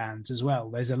queer bands as well.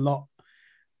 There's a lot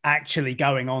actually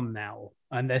going on now.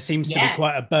 And there seems to be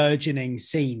quite a burgeoning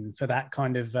scene for that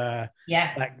kind of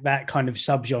that kind of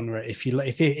subgenre,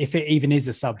 if it even is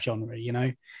a subgenre, you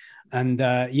know. And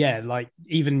like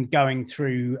even going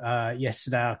through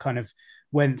yesterday, I kind of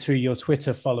went through your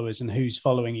Twitter followers and who's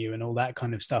following you and all that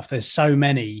kind of stuff. There's so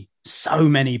many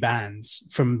bands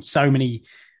from so many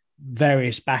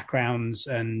various backgrounds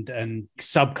and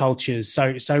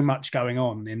subcultures. So much going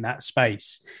on in that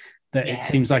space that it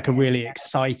seems like a really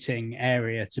exciting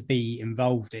area to be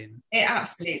involved in. It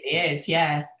absolutely is,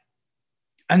 yeah.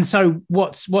 And so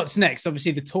what's next?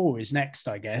 Obviously the tour is next,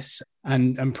 I guess,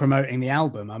 and promoting the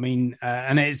album. I mean,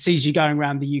 and it sees you going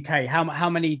around the UK. How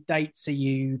many dates are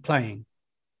you playing?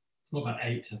 What, about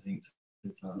 8, I think.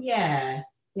 Yeah,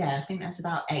 I think that's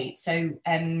about 8. So,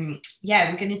 we're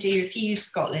going to do a few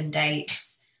Scotland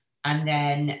dates, and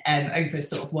then over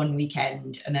sort of one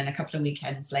weekend, and then a couple of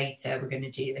weekends later, we're going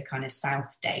to do the kind of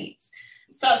South dates.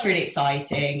 So that's really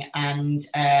exciting. And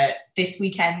this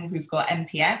weekend, we've got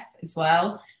MPF as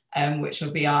well, which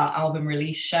will be our album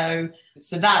release show.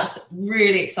 So that's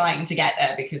really exciting to get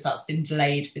there because that's been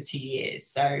delayed for 2 years.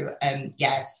 So,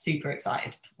 super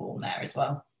excited to perform there as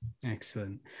well.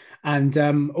 Excellent. And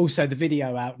also the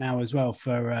video out now as well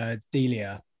for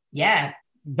Delia. Yeah.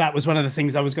 That was one of the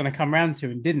things I was going to come round to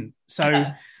and didn't.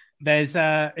 So there's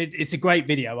it's a great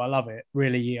video. I love it.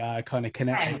 Really kind of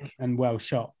kinetic and well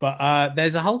shot. But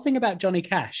there's a whole thing about Johnny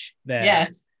Cash there. Yeah.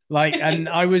 Like, and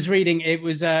I was reading, it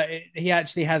was he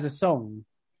actually has a song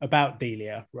about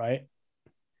Delia, right?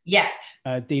 Yeah.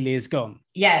 Delia's Gone.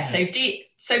 Yeah.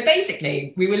 So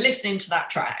basically, we were listening to that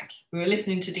track. We were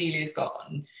listening to Delia's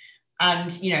Gone.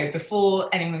 And, you know, before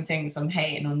anyone thinks I'm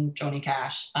hating on Johnny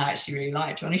Cash, I actually really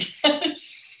like Johnny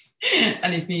Cash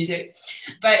and his music.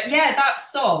 But yeah, that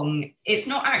song, it's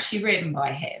not actually written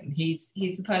by him. He's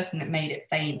the person that made it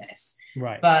famous.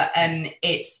 Right. But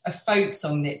it's a folk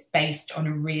song that's based on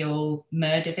a real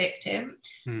murder victim.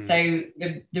 So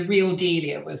the real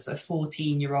Delia was a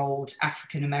 14-year-old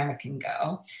African-American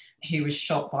girl who was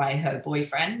shot by her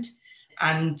boyfriend.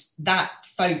 And that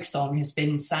folk song has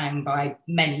been sang by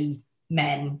many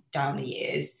men down the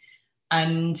years.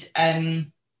 And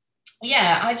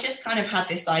I just kind of had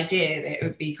this idea that it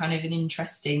would be kind of an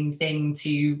interesting thing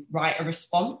to write a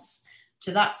response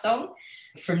to that song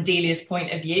from Delia's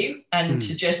point of view, and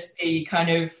to just be kind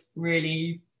of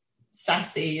really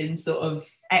sassy and sort of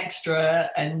extra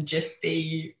and just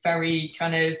be very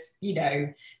kind of, you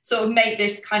know, sort of make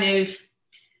this kind of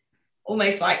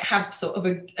almost like have sort of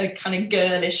a kind of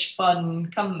girlish fun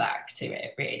comeback to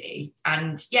it, really.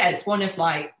 And yeah, it's one of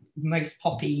like most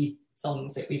poppy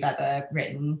songs that we've ever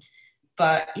written.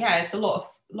 But yeah, it's a lot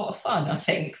of fun, I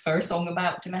think, for a song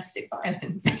about domestic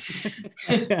violence.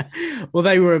 Well,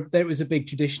 there was a big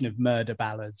tradition of murder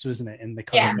ballads, wasn't it, in the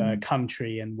kind of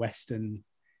country and western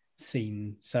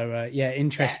scene. So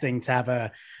interesting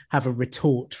to have a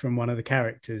retort from one of the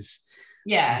characters.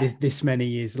 Yeah, this many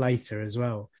years later as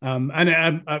well. And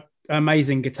an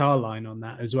amazing guitar line on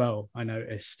that as well, I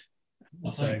noticed.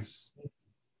 Thanks.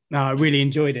 No, I really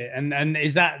enjoyed it. And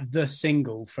is that the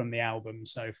single from the album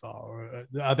so far, or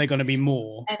are there going to be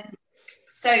more?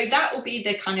 So that will be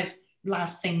the kind of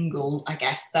last single, I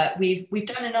guess. But we've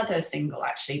done another single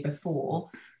actually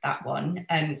before that one.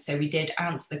 So we did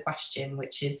Answer the Question,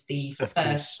 which is the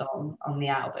first song on the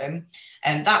album.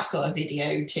 And that's got a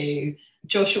video too.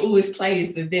 Josh always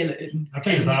plays the villain. I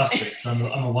play the bastard because I'm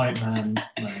a white man.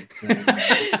 So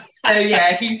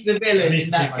yeah, he's the villain in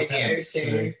that video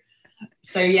too.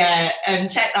 So yeah,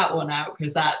 check that one out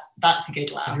because that's a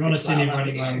good laugh. If you want to see me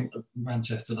running around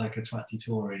Manchester like a twatty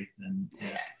Tory, then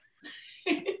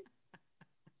yeah.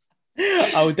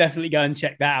 I will definitely go and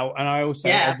check that out. And I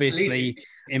also obviously absolutely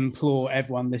implore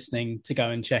everyone listening to go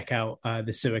and check out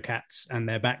the Sewer Cats and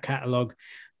their back catalogue,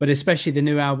 but especially the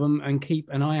new album, and keep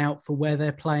an eye out for where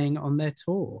they're playing on their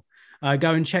tour.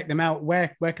 Go and check them out.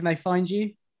 Where can they find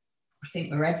you? I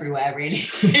think we're everywhere, really.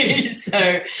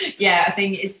 So, yeah, I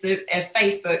think it's the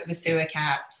Facebook, the Sewer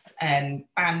Cats,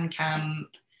 Bandcamp,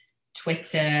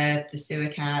 Twitter, the Sewer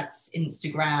Cats,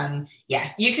 Instagram.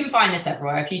 Yeah, you can find us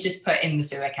everywhere. If you just put in the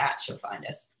Sewer Cats, you'll find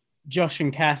us. Josh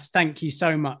and Cass, thank you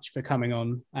so much for coming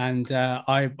on. And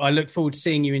I look forward to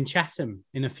seeing you in Chatham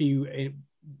in a few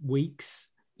weeks.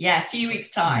 Yeah, a few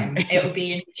weeks' time. It'll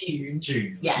be in June.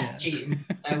 June. Yeah, June.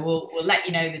 So we'll let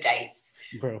you know the dates.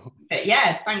 Bro. But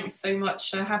yeah, thanks so much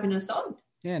for having us on.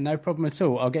 Yeah, no problem at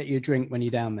all. I'll get you a drink when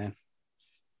you're down there.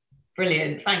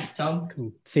 Brilliant. Thanks, Tom.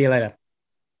 Cool. See you later.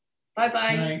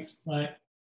 Bye-bye. Thanks. Bye.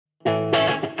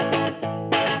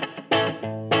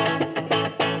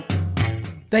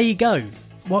 There you go.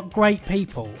 What great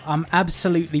people. I'm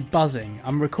absolutely buzzing.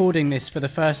 I'm recording this for the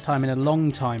first time in a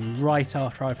long time, right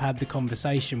after I've had the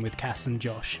conversation with Cass and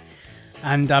Josh.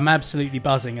 And I'm absolutely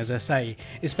buzzing, as I say,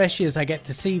 especially as I get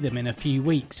to see them in a few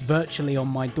weeks, virtually on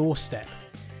my doorstep.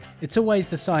 It's always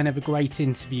the sign of a great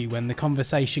interview when the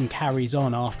conversation carries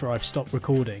on after I've stopped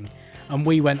recording, and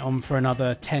we went on for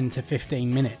another 10 to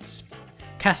 15 minutes.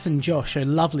 Cass and Josh are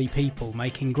lovely people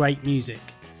making great music.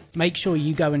 Make sure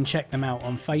you go and check them out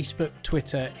on Facebook,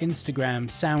 Twitter, Instagram,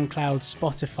 SoundCloud,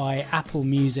 Spotify, Apple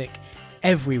Music,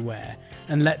 everywhere,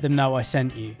 and let them know I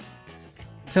sent you.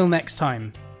 Till next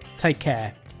time, take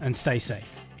care and stay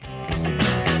safe.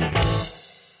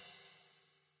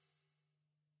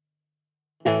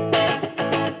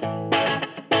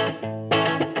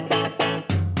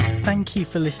 Thank you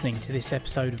for listening to this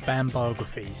episode of Band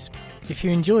Biographies. If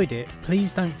you enjoyed it,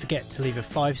 please don't forget to leave a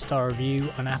 5-star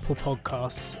review on Apple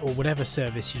Podcasts or whatever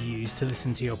service you use to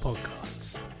listen to your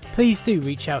podcasts. Please do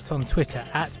reach out on Twitter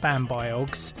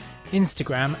 @BandBiogs,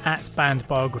 Instagram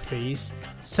 @BandBiographies,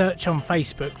 search on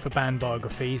Facebook for Band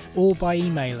Biographies, or by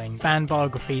emailing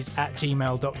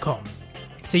bandbiographies@gmail.com.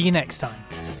 See you next time.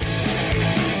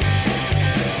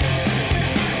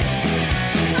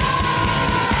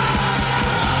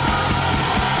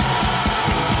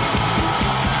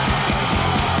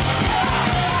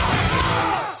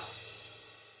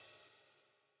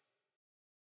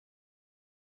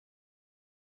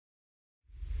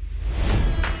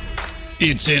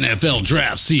 It's NFL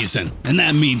draft season, and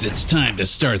that means it's time to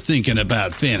start thinking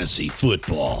about fantasy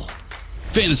football.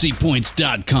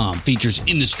 FantasyPoints.com features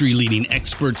industry-leading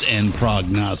experts and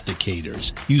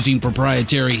prognosticators using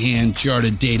proprietary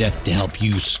hand-charted data to help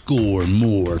you score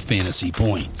more fantasy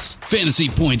points.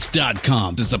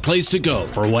 FantasyPoints.com is the place to go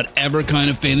for whatever kind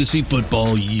of fantasy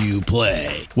football you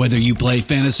play. Whether you play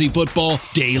fantasy football,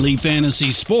 daily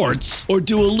fantasy sports, or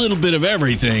do a little bit of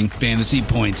everything, Fantasy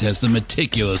Points has the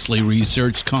meticulously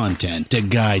researched content to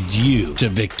guide you to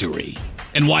victory.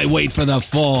 And why wait for the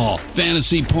fall?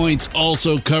 Fantasy Points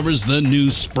also covers the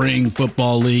new spring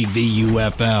football league, the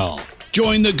UFL.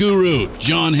 Join the guru,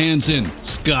 John Hansen,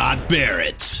 Scott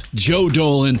Barrett, Joe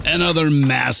Dolan, and other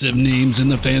massive names in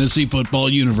the fantasy football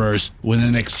universe with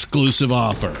an exclusive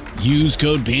offer. Use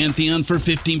code Pantheon for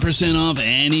 15% off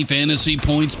any Fantasy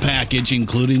Points package,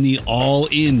 including the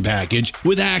all-in package,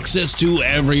 with access to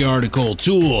every article,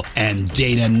 tool, and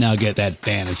data nugget that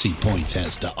Fantasy Points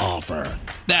has to offer.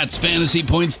 That's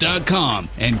FantasyPoints.com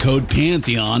and code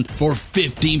Pantheon for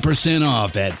 15%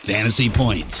 off at Fantasy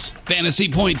Points.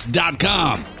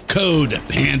 FantasyPoints.com, code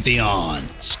Pantheon.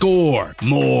 Score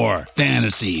more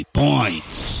fantasy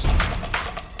points.